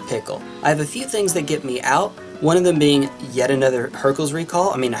bit of a pickle. I have a few things that get me out, one of them being yet another Hurkyl's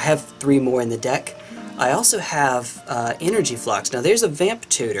Recall. I mean, I have 3 more in the deck. I also have Energy Flux. Now there's a Vamp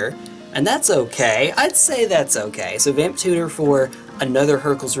Tutor, and that's okay. I'd say that's okay. So Vamp Tutor for another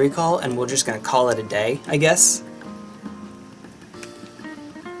Hurkyl's Recall, and we're just going to call it a day, I guess.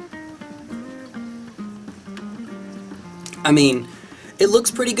 I mean, it looks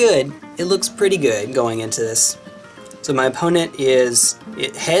pretty good. It looks pretty good going into this. So my opponent is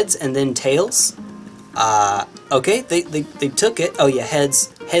heads and then tails. Okay, they took it. Oh yeah,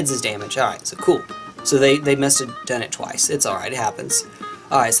 heads is damage. Alright, so cool. So they must have done it twice. It's alright, it happens.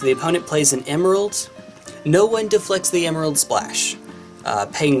 Alright, so the opponent plays an Emerald. No one deflects the Emerald Splash.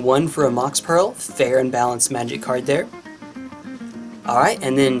 Paying 1 for a Mox Pearl. Fair and balanced magic card there. Alright,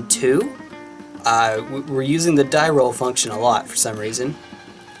 and then 2. We're using the die roll function a lot for some reason.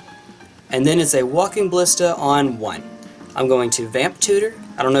 And then it's a Walking Ballista on 1. I'm going to Vamp Tutor.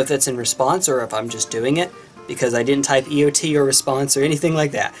 I don't know if that's in response or if I'm just doing it, because I didn't type EOT or response or anything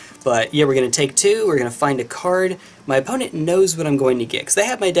like that. But yeah, we're going to take 2, we're going to find a card. My opponent knows what I'm going to get, because they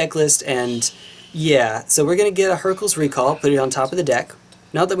have my deck list, and yeah, so we're going to get a Hurkyl's Recall, put it on top of the deck.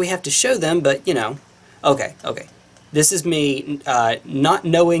 Not that we have to show them, but you know. Okay. This is me not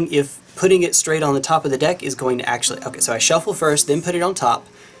knowing if putting it straight on the top of the deck is going to actually... Okay, so I shuffle first, then put it on top.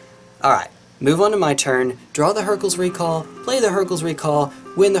 Alright, move on to my turn, draw the Hurkyl's Recall, play the Hurkyl's Recall,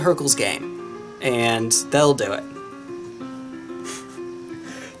 win the Hurkyl's game. And that'll do it.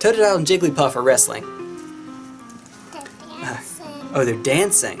 Totodile and Jigglypuff are wrestling. Oh, they're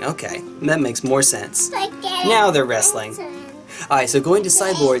dancing. Okay, that makes more sense. Now they're wrestling. Alright, so going to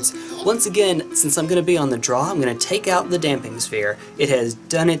sideboards, once again, since I'm going to be on the draw, I'm going to take out the Damping Sphere. It has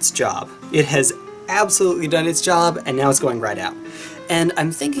done its job. It has absolutely done its job, and now it's going right out. And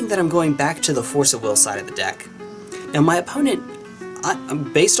I'm thinking that I'm going back to the Force of Will side of the deck. Now my opponent,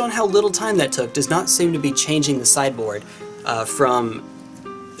 based on how little time that took, does not seem to be changing the sideboard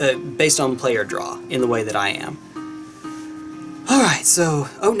based on player draw in the way that I am. Alright, so...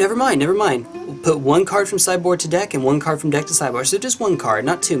 Oh, never mind. We'll put 1 card from sideboard to deck and 1 card from deck to sideboard. So just 1 card,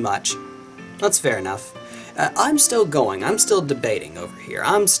 not too much. That's fair enough. I'm still going. I'm still debating over here.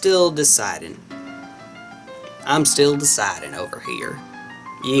 I'm still deciding. Over here.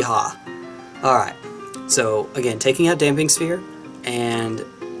 Yeehaw. Alright, so again, taking out Damping Sphere and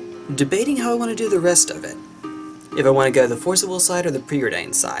debating how I want to do the rest of it. If I want to go the Force of Will side or the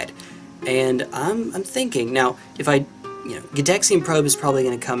Preordained side. And I'm thinking, now, if I... You know, Gitaxian Probe is probably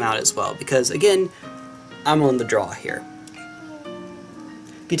going to come out as well, because, again, I'm on the draw here.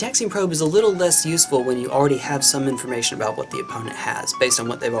 Gitaxian Probe is a little less useful when you already have some information about what the opponent has, based on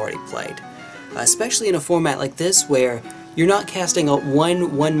what they've already played. Especially in a format like this, where you're not casting a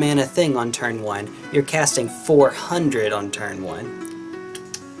one mana thing on turn 1, you're casting 400 on turn 1.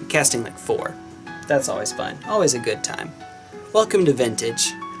 You're casting like 4. That's always fun. Always a good time. Welcome to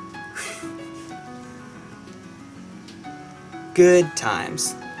Vintage. Good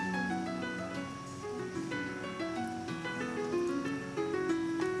times.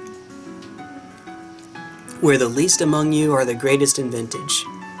 Where the least among you are the greatest in Vintage.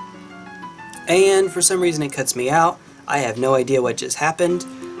 And for some reason it cuts me out. I have no idea what just happened.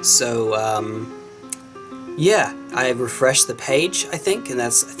 So, yeah, I refreshed the page, I think, and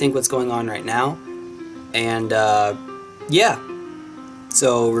that's, I think, what's going on right now. And, yeah.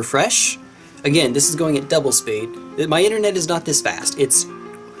 So, refresh. Again, this is going at double speed. My internet is not this fast. It's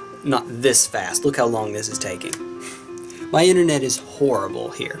not this fast. Look how long this is taking. My internet is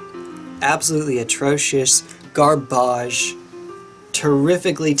horrible here. Absolutely atrocious, garbage,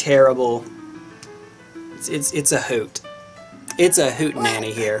 terrifically terrible. It's a hoot. It's a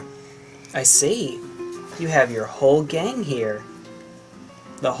hootenanny here. I see. You have your whole gang here.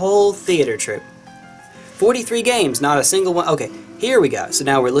 The whole theater troupe. 43 games, not a single one. Okay, here we go. So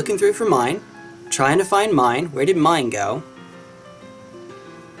now we're looking through for mine. Trying to find mine. Where did mine go?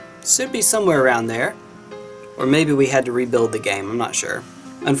 Should be somewhere around there. Or maybe we had to rebuild the game, I'm not sure.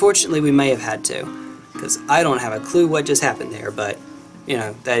 Unfortunately, we may have had to. because I don't have a clue what just happened there, but, you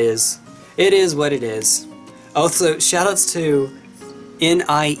know, it is what it is. Also, shoutouts to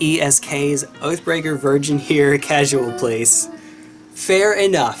NIESK's Oathbreaker Virgin here, casual place. Fair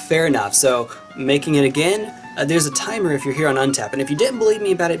enough, fair enough. So, making it again, there's a timer if you're here on Untap, and if you didn't believe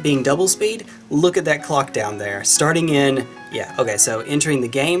me about it being double speed, look at that clock down there. Starting in, yeah, okay, so entering the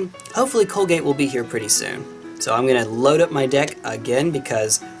game. Hopefully Colgate will be here pretty soon. So I'm going to load up my deck again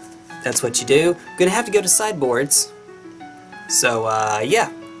because that's what you do. I'm going to have to go to sideboards. So,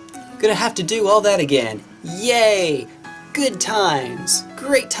 yeah. Gonna have to do all that again. Yay! Good times!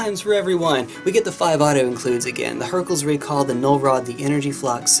 Great times for everyone! We get the 5 auto-includes again, the Hurkyl's Recall, the Null Rod, the Energy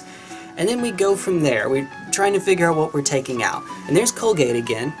Flux, and then we go from there. We're trying to figure out what we're taking out. And there's Colgate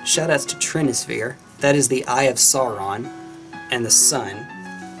again. Shoutouts to Trinisphere. That is the Eye of Sauron and the Sun.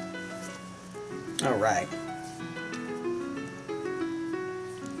 Alright.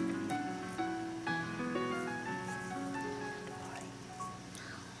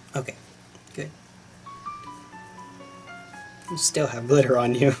 Okay, good. You still have glitter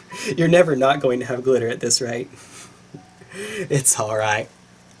on you. You're never not going to have glitter at this rate. It's alright.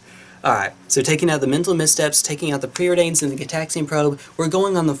 Alright, so taking out the Mental Missteps, taking out the Preordains and the Gataxian Probe, we're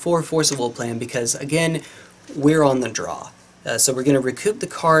going on the 4 Forcible plan because, again, we're on the draw. So we're going to recoup the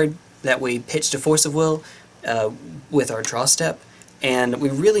card that we pitched to Force of Will with our draw step, and we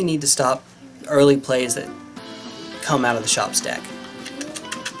really need to stop early plays that come out of the shop stack.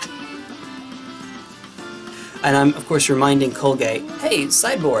 And I'm, of course, reminding Colgate, hey,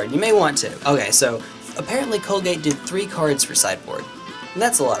 sideboard, you may want to. Okay, so apparently Colgate did 3 cards for sideboard. And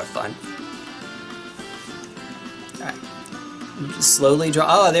that's a lot of fun. Alright. Just slowly draw.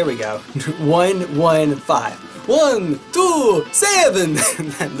 Oh, there we go. 1, 1, 5. 1, 2, 7!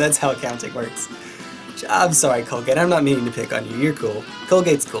 That's how counting works. I'm sorry, Colgate. I'm not meaning to pick on you. You're cool.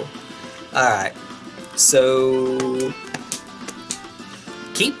 Colgate's cool. Alright. So...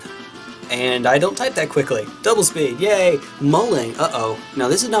 keep. And I don't type that quickly. Double speed, yay! Mulling, uh-oh. Now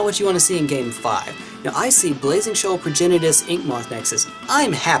this is not what you want to see in Game 5. Now I see Blazing Shoal, Progenitus, Inkmoth Nexus.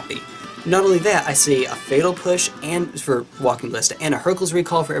 I'm happy. Not only that, I see a Fatal Push and for Walking Ballista, and a Hurkyl's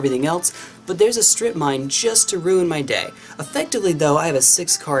Recall for everything else, but there's a Strip Mine just to ruin my day. Effectively though, I have a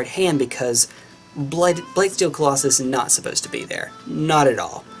 6-card hand because Blightsteel Colossus is not supposed to be there. Not at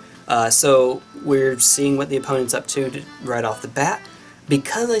all. So we're seeing what the opponent's up to right off the bat.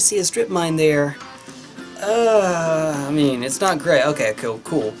 Because I see a Strip Mine there, I mean, it's not great. Okay, cool,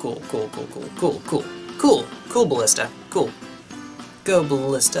 cool, Ballista, cool. Go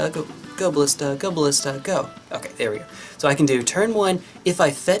Ballista, go Ballista, go Ballista, go. Okay, there we go. So I can do turn 1, if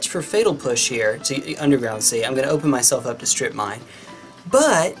I fetch for Fatal Push here to Underground Sea, I'm going to open myself up to Strip Mine.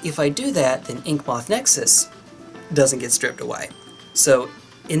 But if I do that, then Inkmoth Nexus doesn't get stripped away. So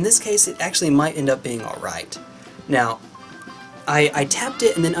in this case, it actually might end up being alright. Now, I tapped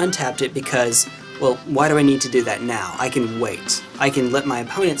it and then untapped it because, well, why do I need to do that now? I can wait. I can let my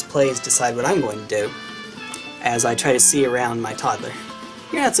opponent's plays decide what I'm going to do as I try to see around my toddler.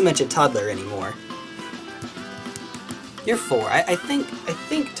 You're not so much a toddler anymore. You're 4. I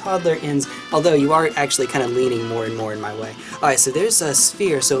think toddler ends, although you are actually kind of leaning more and more in my way. Alright, so there's a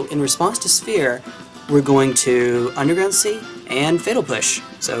Sphere. So in response to Sphere, we're going to Underground Sea and Fatal Push.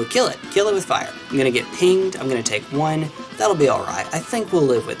 So kill it with fire. I'm going to get pinged, I'm going to take 1. That'll be alright. I think we'll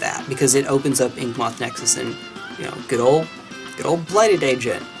live with that, because it opens up Inkmoth Nexus and, you know, good old Blighted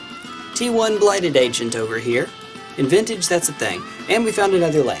Agent. T1 Blighted Agent over here. In Vintage, that's a thing. And we found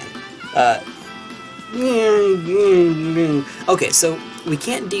another land. Okay, so we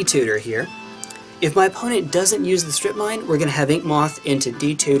can't detutor here. If my opponent doesn't use the Strip Mine, we're going to have Inkmoth into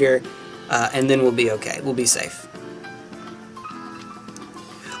detutor, and then we'll be okay. We'll be safe.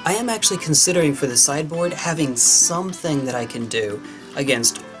 I am actually considering for the sideboard having something that I can do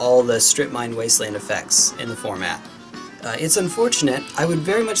against all the Strip Mine Wasteland effects in the format. It's unfortunate. I would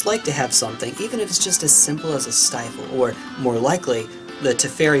very much like to have something, even if it's just as simple as a Stifle, or more likely, the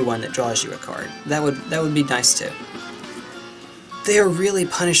Teferi one that draws you a card. That would be nice too. They are really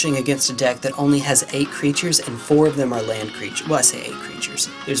punishing against a deck that only has 8 creatures and 4 of them are land creatures. Well, I say 8 creatures.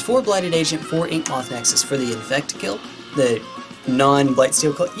 There's 4 Blighted Agent, 4 Inkmoth Nexus for the Infect kill, the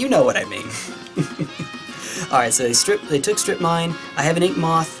non-Blightsteel Colossus. You know what I mean. Alright, so they took Strip Mine. I have an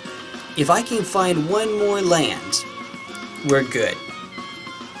Inkmoth. If I can find 1 more land, we're good.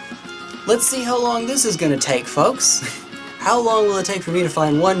 Let's see how long this is going to take, folks. How long will it take for me to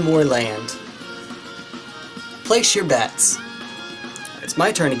find 1 more land? Place your bets. It's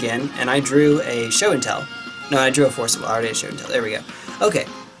my turn again, and I drew a Show and Tell. No, I drew a Forcible. I already had Show and Tell. There we go. Okay,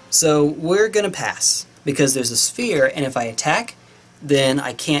 so we're going to pass, because there's a Sphere, and if I attack, then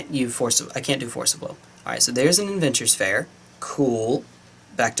I can't do Forcible. Alright, so there's an Adventure's Fair. Cool.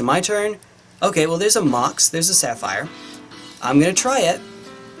 Back to my turn. Okay, well there's a Mox, there's a Sapphire. I'm gonna try it.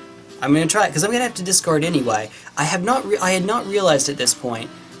 Because I'm gonna have to discard anyway. I had not realized at this point,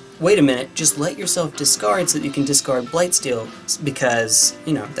 wait a minute, just let yourself discard so that you can discard Blightsteel, because,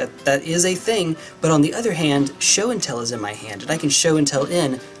 you know, that is a thing, but on the other hand, Show and Tell is in my hand, and I can Show and Tell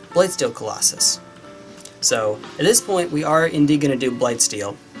in Blightsteel Colossus. So, at this point, we are indeed going to do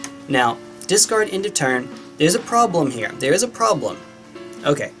Blightsteel. Now, discard end of turn, there's a problem here. There is a problem.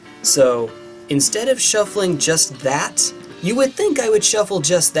 Okay, so, instead of shuffling just that, you would think I would shuffle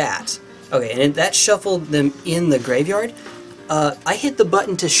just that. Okay, and that shuffled them in the graveyard. I hit the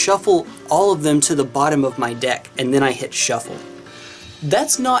button to shuffle all of them to the bottom of my deck, and then I hit shuffle.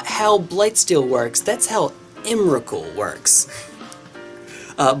 That's not how Blightsteel works, that's how Emrakul works.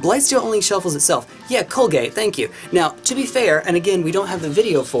 Blightsteel only shuffles itself. Yeah, Colgate, thank you. Now, to be fair, and again, we don't have the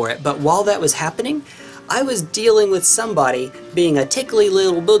video for it, but while that was happening, I was dealing with somebody being a tickly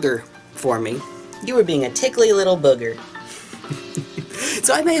little booger for me. You were being a tickly little booger.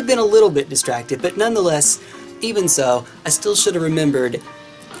 So I may have been a little bit distracted, but nonetheless, even so, I still should have remembered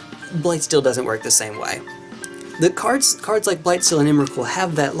Blightsteel doesn't work the same way. The cards like Blightsteel and Emrakul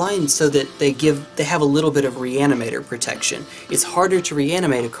have that line so that they have a little bit of reanimator protection. It's harder to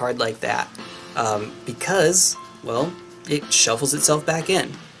reanimate a card like that because, well, it shuffles itself back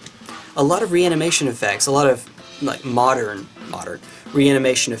in. A lot of reanimation effects, a lot of like modern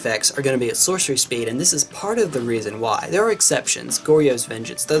reanimation effects are going to be at sorcery speed, and this is part of the reason why. There are exceptions, Goryo's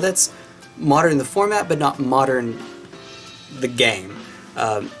Vengeance, though that's modern the format, but not modern the game.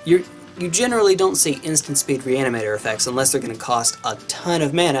 You generally don't see instant speed reanimator effects unless they're going to cost a ton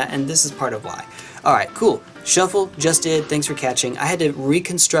of mana, and this is part of why. Alright, cool. Shuffle, just did, thanks for catching. I had to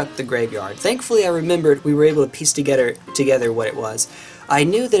reconstruct the graveyard. Thankfully I remembered we were able to piece together what it was. I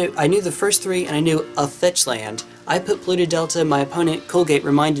knew the first three, and I knew a fetch land. I put Polluted Delta, my opponent, Colgate,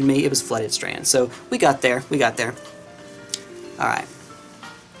 reminded me it was Flooded Strand. So we got there, Alright.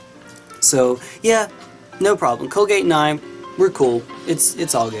 So, yeah, no problem. Colgate and I, we're cool.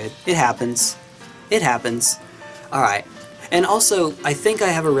 It's all good. It happens. Alright. And also, I think I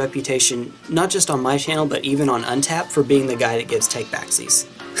have a reputation, not just on my channel, but even on Untap, for being the guy that gives take-backsies.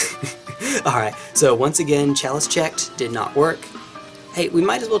 Alright, so once again, Chalice checked, did not work. Hey, we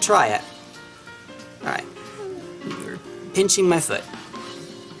might as well try it. Alright. You're pinching my foot.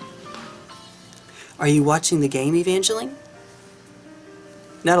 Are you watching the game, Evangeline?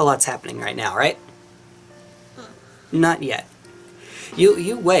 Not a lot's happening right now, right? Not yet.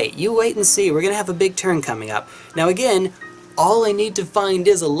 You wait and see. We're gonna have a big turn coming up. Now again, all I need to find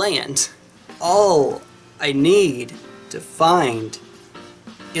is a land. All I need to find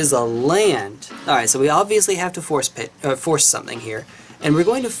is a land. Alright, so we obviously have to force something here. And we're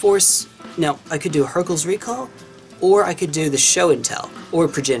going to force... Now, I could do Hurkyl's Recall, or I could do the Show and Tell, or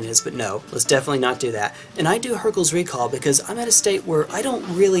Progenitus, but no, let's definitely not do that. And I do Hurkyl's Recall because I'm at a state where I don't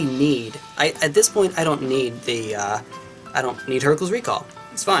really need... At this point, I don't need the... I don't need Hurkyl's Recall.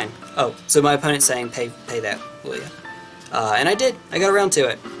 It's fine. Oh, so my opponent's saying, pay that, will you? And I did. I got around to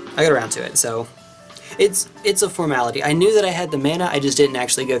it. So, it's a formality. I knew that I had the mana, I just didn't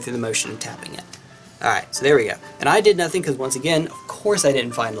actually go through the motion of tapping it. Alright, so there we go. And I did nothing because, once again, of course I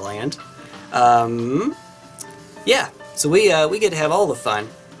didn't find the land. Yeah, so we get to have all the fun.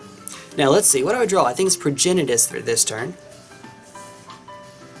 Now, let's see. What do I draw? I think it's Progenitus for this turn.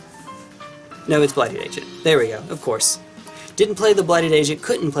 No, it's Blighted Agent. There we go, of course. Didn't play the Blighted Agent,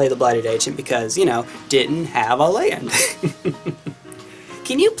 couldn't play the Blighted Agent because, you know, didn't have a land.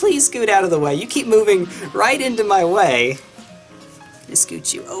 Can you please scoot out of the way? You keep moving right into my way. I'll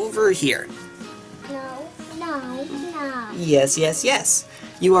scoot you over here. No. Yes.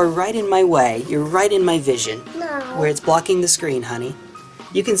 You are right in my way. You're right in my vision. No. Where it's blocking the screen, honey.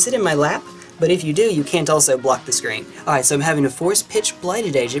 You can sit in my lap, but if you do, you can't also block the screen. Alright, so I'm having to force pitch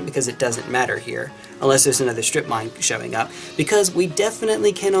Blighted Agent because it doesn't matter here. Unless there's another strip mine showing up. Because we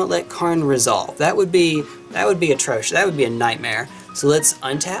definitely cannot let Karn resolve. That would be atrocious. That would be a nightmare. So let's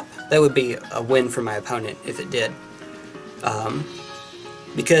untap. That would be a win for my opponent if it did.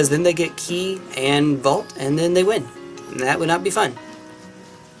 Because then they get Key and Vault, and then they win. And that would not be fun.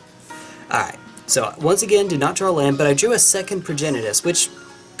 Alright, so once again, did not draw land, but I drew a second Progenitus, which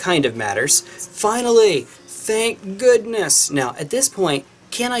kind of matters. Finally! Thank goodness! Now, at this point,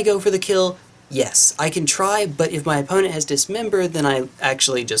 can I go for the kill? Yes, I can try, but if my opponent has Dismembered, then I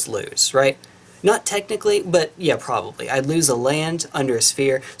actually just lose, right? Not technically, but yeah, probably. I'd lose a land under a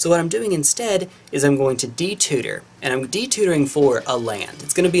sphere, so what I'm doing instead is I'm going to detutor, and I'm detutoring for a land.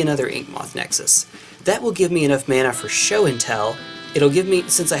 It's going to be another Inkmoth Nexus. That will give me enough mana for Show and Tell, it'll give me,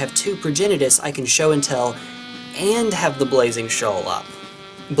 since I have 2 Progenitus, I can show and tell and have the Blazing Shoal up.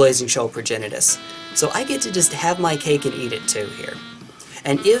 Blazing Shoal Progenitus. So I get to just have my cake and eat it too here.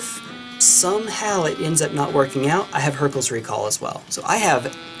 And if somehow it ends up not working out, I have Hurkyl's Recall as well. So I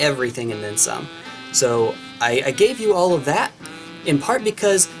have everything and then some. So I gave you all of that, in part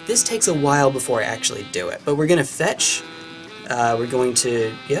because this takes a while before I actually do it. But we're going to fetch. We're going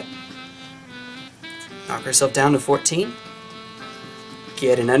to, yep, knock ourselves down to 14.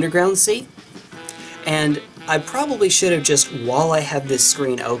 Get an Underground Sea. And I probably should have just, while I have this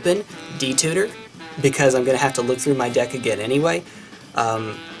screen open, detutor, because I'm going to have to look through my deck again anyway.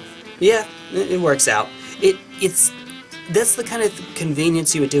 Yeah, it works out. That's the kind of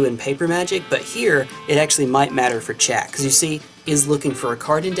convenience you would do in Paper Magic, but here it actually might matter for chat, because you see, is looking for a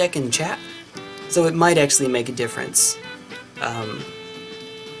card in deck in chat, so it might actually make a difference.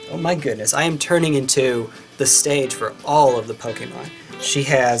 Oh my goodness, I am turning into the stage for all of the Pokemon. She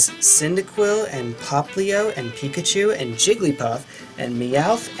has Cyndaquil and Poplio and Pikachu and Jigglypuff and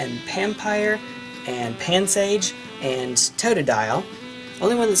Meowth and Pampire and Pansage and Totodile.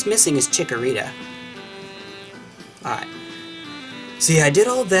 Only one that's missing is Chikorita. Alright. So yeah, I did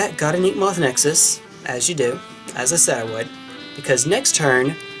all of that, got an Inkmoth Nexus, as you do, as I said I would, because next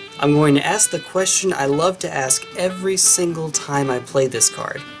turn I'm going to ask the question I love to ask every single time I play this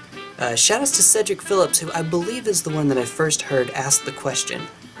card. Shoutouts to Cedric Phillips, who I believe is the one that I first heard ask the question.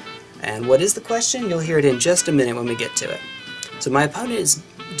 And what is the question? You'll hear it in just a minute when we get to it. So my opponent is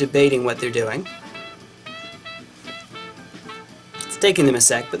debating what they're doing. It's taking them a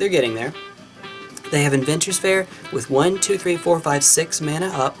sec, but they're getting there. They have Inventor's Fair with 1, 2, 3, 4, 5, 6 mana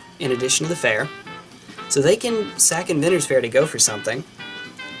up, in addition to the Fair. So they can sack Inventor's Fair to go for something.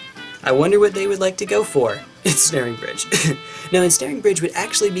 I wonder what they would like to go for. Ensnaring Bridge. Now, Ensnaring Bridge would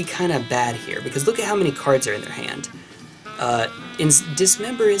actually be kind of bad here, because look at how many cards are in their hand.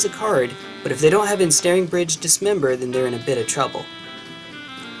 Dismember is a card, but if they don't have Ensnaring Bridge Dismember, then they're in a bit of trouble.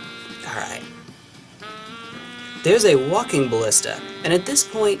 Alright. There's a Walking Ballista, and at this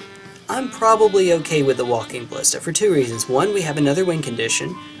point, I'm probably okay with the Walking Ballista for 2 reasons. One, we have another win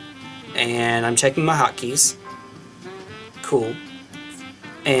condition, and I'm checking my hotkeys. Cool.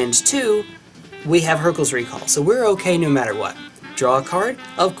 And 2, we have Hurkyl's Recall, so we're okay no matter what. Draw a card?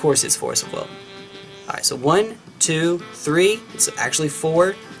 Of course it's Force of Will. Alright, so 1, 2, 3, it's actually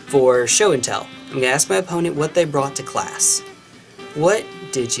 4 for Show and Tell. I'm going to ask my opponent what they brought to class. What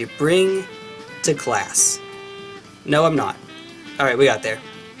did you bring to class? No, I'm not. Alright, we got there.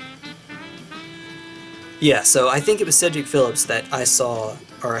 Yeah, so I think it was Cedric Phillips that I saw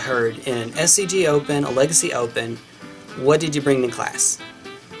or heard in an SCG Open, a Legacy Open, what did you bring to class?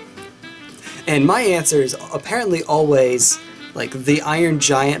 And my answer is apparently always like the Iron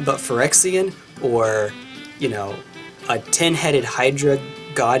Giant but Phyrexian, or, you know, a 10-headed Hydra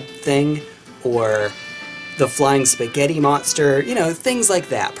god thing, or the Flying Spaghetti Monster, you know, things like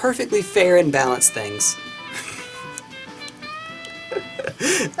that. Perfectly fair and balanced things.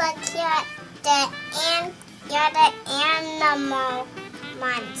 But you're the animal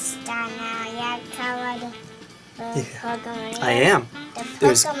monster now. You're covered. Yeah, I am.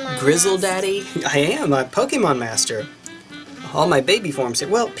 There's Grizzle Daddy. I am a Pokemon Master. All my baby forms here.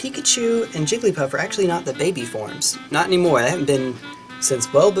 Well, Pikachu and Jigglypuff are actually not the baby forms. Not anymore. They haven't been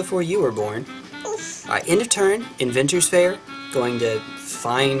since well before you were born. Alright, end of turn. Inventor's Fair. Going to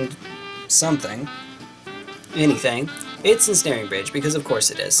find something. Anything. It's Ensnaring Bridge, because of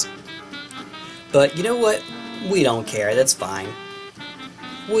course it is. But you know what? We don't care. That's fine.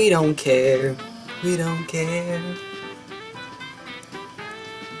 We don't care. We don't care.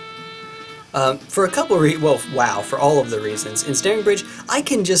 For a couple for all of the reasons. Ensnaring Bridge, I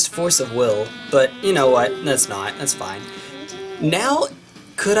can just Force of Will, but you know what? That's fine. Now,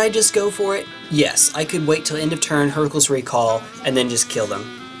 could I just go for it? Yes, I could wait till end of turn, Hurkyl's Recall, and then just kill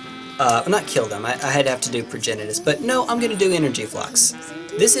them. Not kill them, I had to have to do Progenitus, but no, I'm gonna do Energy Flux.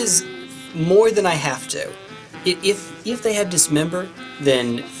 This is more than I have to. If they have Dismember,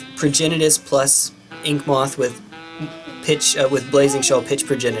 then Progenitus plus Inkmoth with Blazing Shoal pitch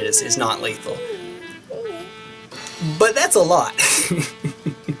Progenitus is not lethal. But that's a lot.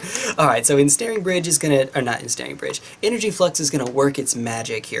 Alright, so Ensnaring Bridge is gonna, or not Ensnaring Bridge, Energy Flux is gonna work its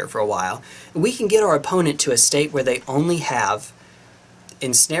magic here for a while. We can get our opponent to a state where they only have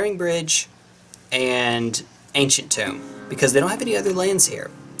Ensnaring Bridge and Ancient Tomb, because they don't have any other lands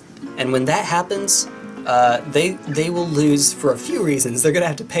here. And when that happens, they will lose for a few reasons. They're gonna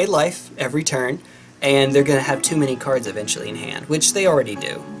have to pay life every turn, and they're going to have too many cards eventually in hand, which they already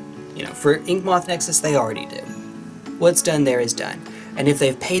do. You know, for Inkmoth Nexus, they already do. What's done there is done. And if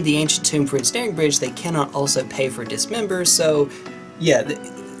they've paid the Ancient Tomb for Ensnaring Bridge, they cannot also pay for Dismember, so Yeah, the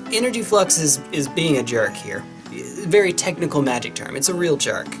Energy Flux is being a jerk here. Very technical Magic term. It's a real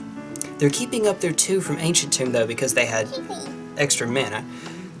jerk. They're keeping up their 2 from Ancient Tomb, though, because they had extra mana.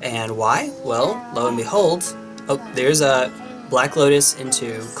 And why? Well, lo and behold, oh, there's a Black Lotus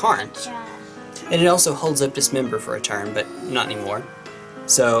into Karn. And it also holds up Dismember for a turn, but not anymore.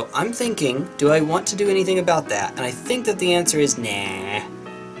 So I'm thinking, do I want to do anything about that? And I think that the answer is nah.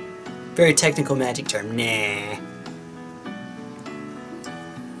 Very technical Magic term, nah.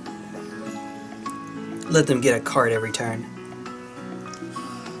 Let them get a card every turn.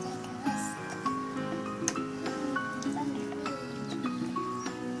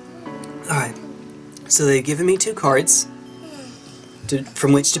 Alright, so they've given me 2 cards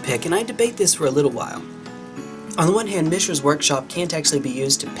from which to pick, and I debate this for a little while. On the one hand, Mishra's Workshop can't actually be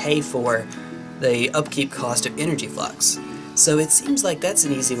used to pay for the upkeep cost of Energy Flux, so it seems like that's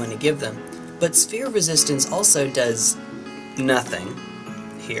an easy one to give them. But Sphere of Resistance also does nothing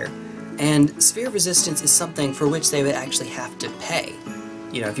here, and Sphere of Resistance is something for which they would actually have to pay.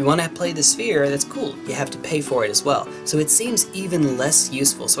 You know, if you want to play the Sphere, that's cool, you have to pay for it as well. So it seems even less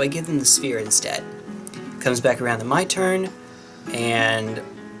useful, so I give them the Sphere instead. Comes back around to my turn, and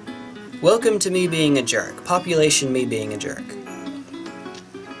welcome to me being a jerk. Population me being a jerk.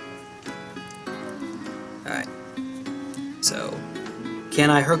 Alright. So, can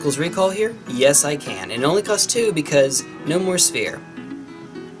I Hurkyl's Recall here? Yes, I can. And it only costs 2 because no more Sphere.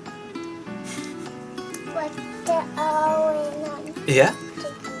 But they're all in on. Yeah?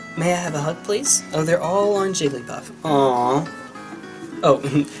 May I have a hug, please? Oh, they're all on Jigglypuff. Aww. Oh,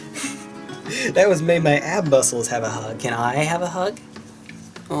 that was made my ab muscles have a hug. Can I have a hug?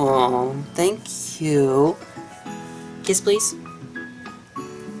 Aww, thank you. Kiss, please.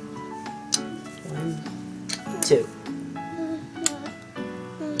 1, 2.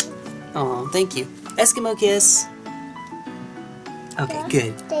 Aww, thank you. Eskimo kiss. Okay,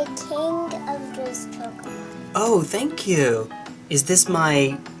 good. The king of this Pokemon. Oh, thank you. Is this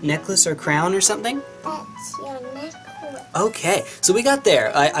my necklace or crown or something? That's your necklace. Okay, so we got there.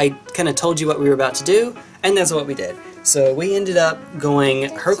 I kind of told you what we were about to do, and that's what we did. So we ended up going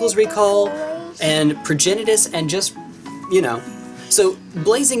Hurkyl's Recall and Progenitus and just, you know. So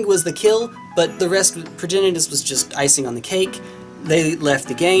Blazing was the kill, but the rest, Progenitus was just icing on the cake. They left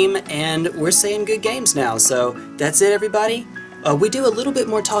the game, and we're saying good games now. So that's it, everybody. We do a little bit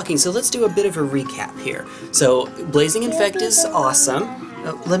more talking, so let's do a bit of a recap here. So, Blazing Infect is awesome.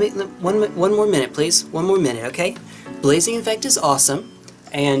 One more minute, please. One more minute, okay? Blazing Infect is awesome,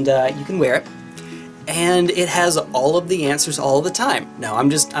 and you can wear it. And it has all of the answers all the time. No,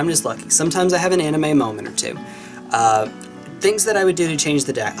 I'm just lucky. Sometimes I have an anime moment or two. Things that I would do to change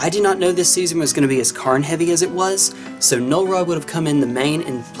the deck. I did not know this season was going to be as Karn heavy as it was, so Null Rod would have come in the main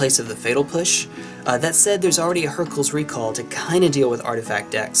in place of the Fatal Push. That said, there's already a Hurkyl's Recall to kind of deal with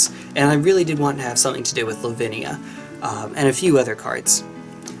artifact decks, and I really did want to have something to do with Lavinia, and a few other cards.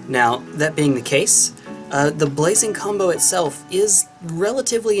 Now, that being the case, the Blazing combo itself is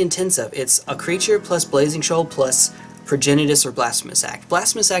relatively intensive. It's a creature plus Blazing Shoal plus Progenitus or Blasphemous Act.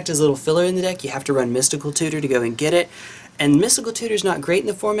 Blasphemous Act is a little filler in the deck. You have to run Mystical Tutor to go and get it, and Mystical Tutor is not great in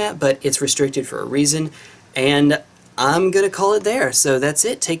the format, but it's restricted for a reason, and I'm gonna call it there. So that's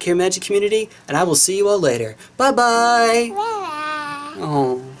it. Take care, Magic community, and I will see you all later. Bye-bye! Bye.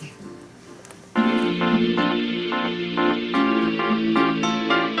 Oh.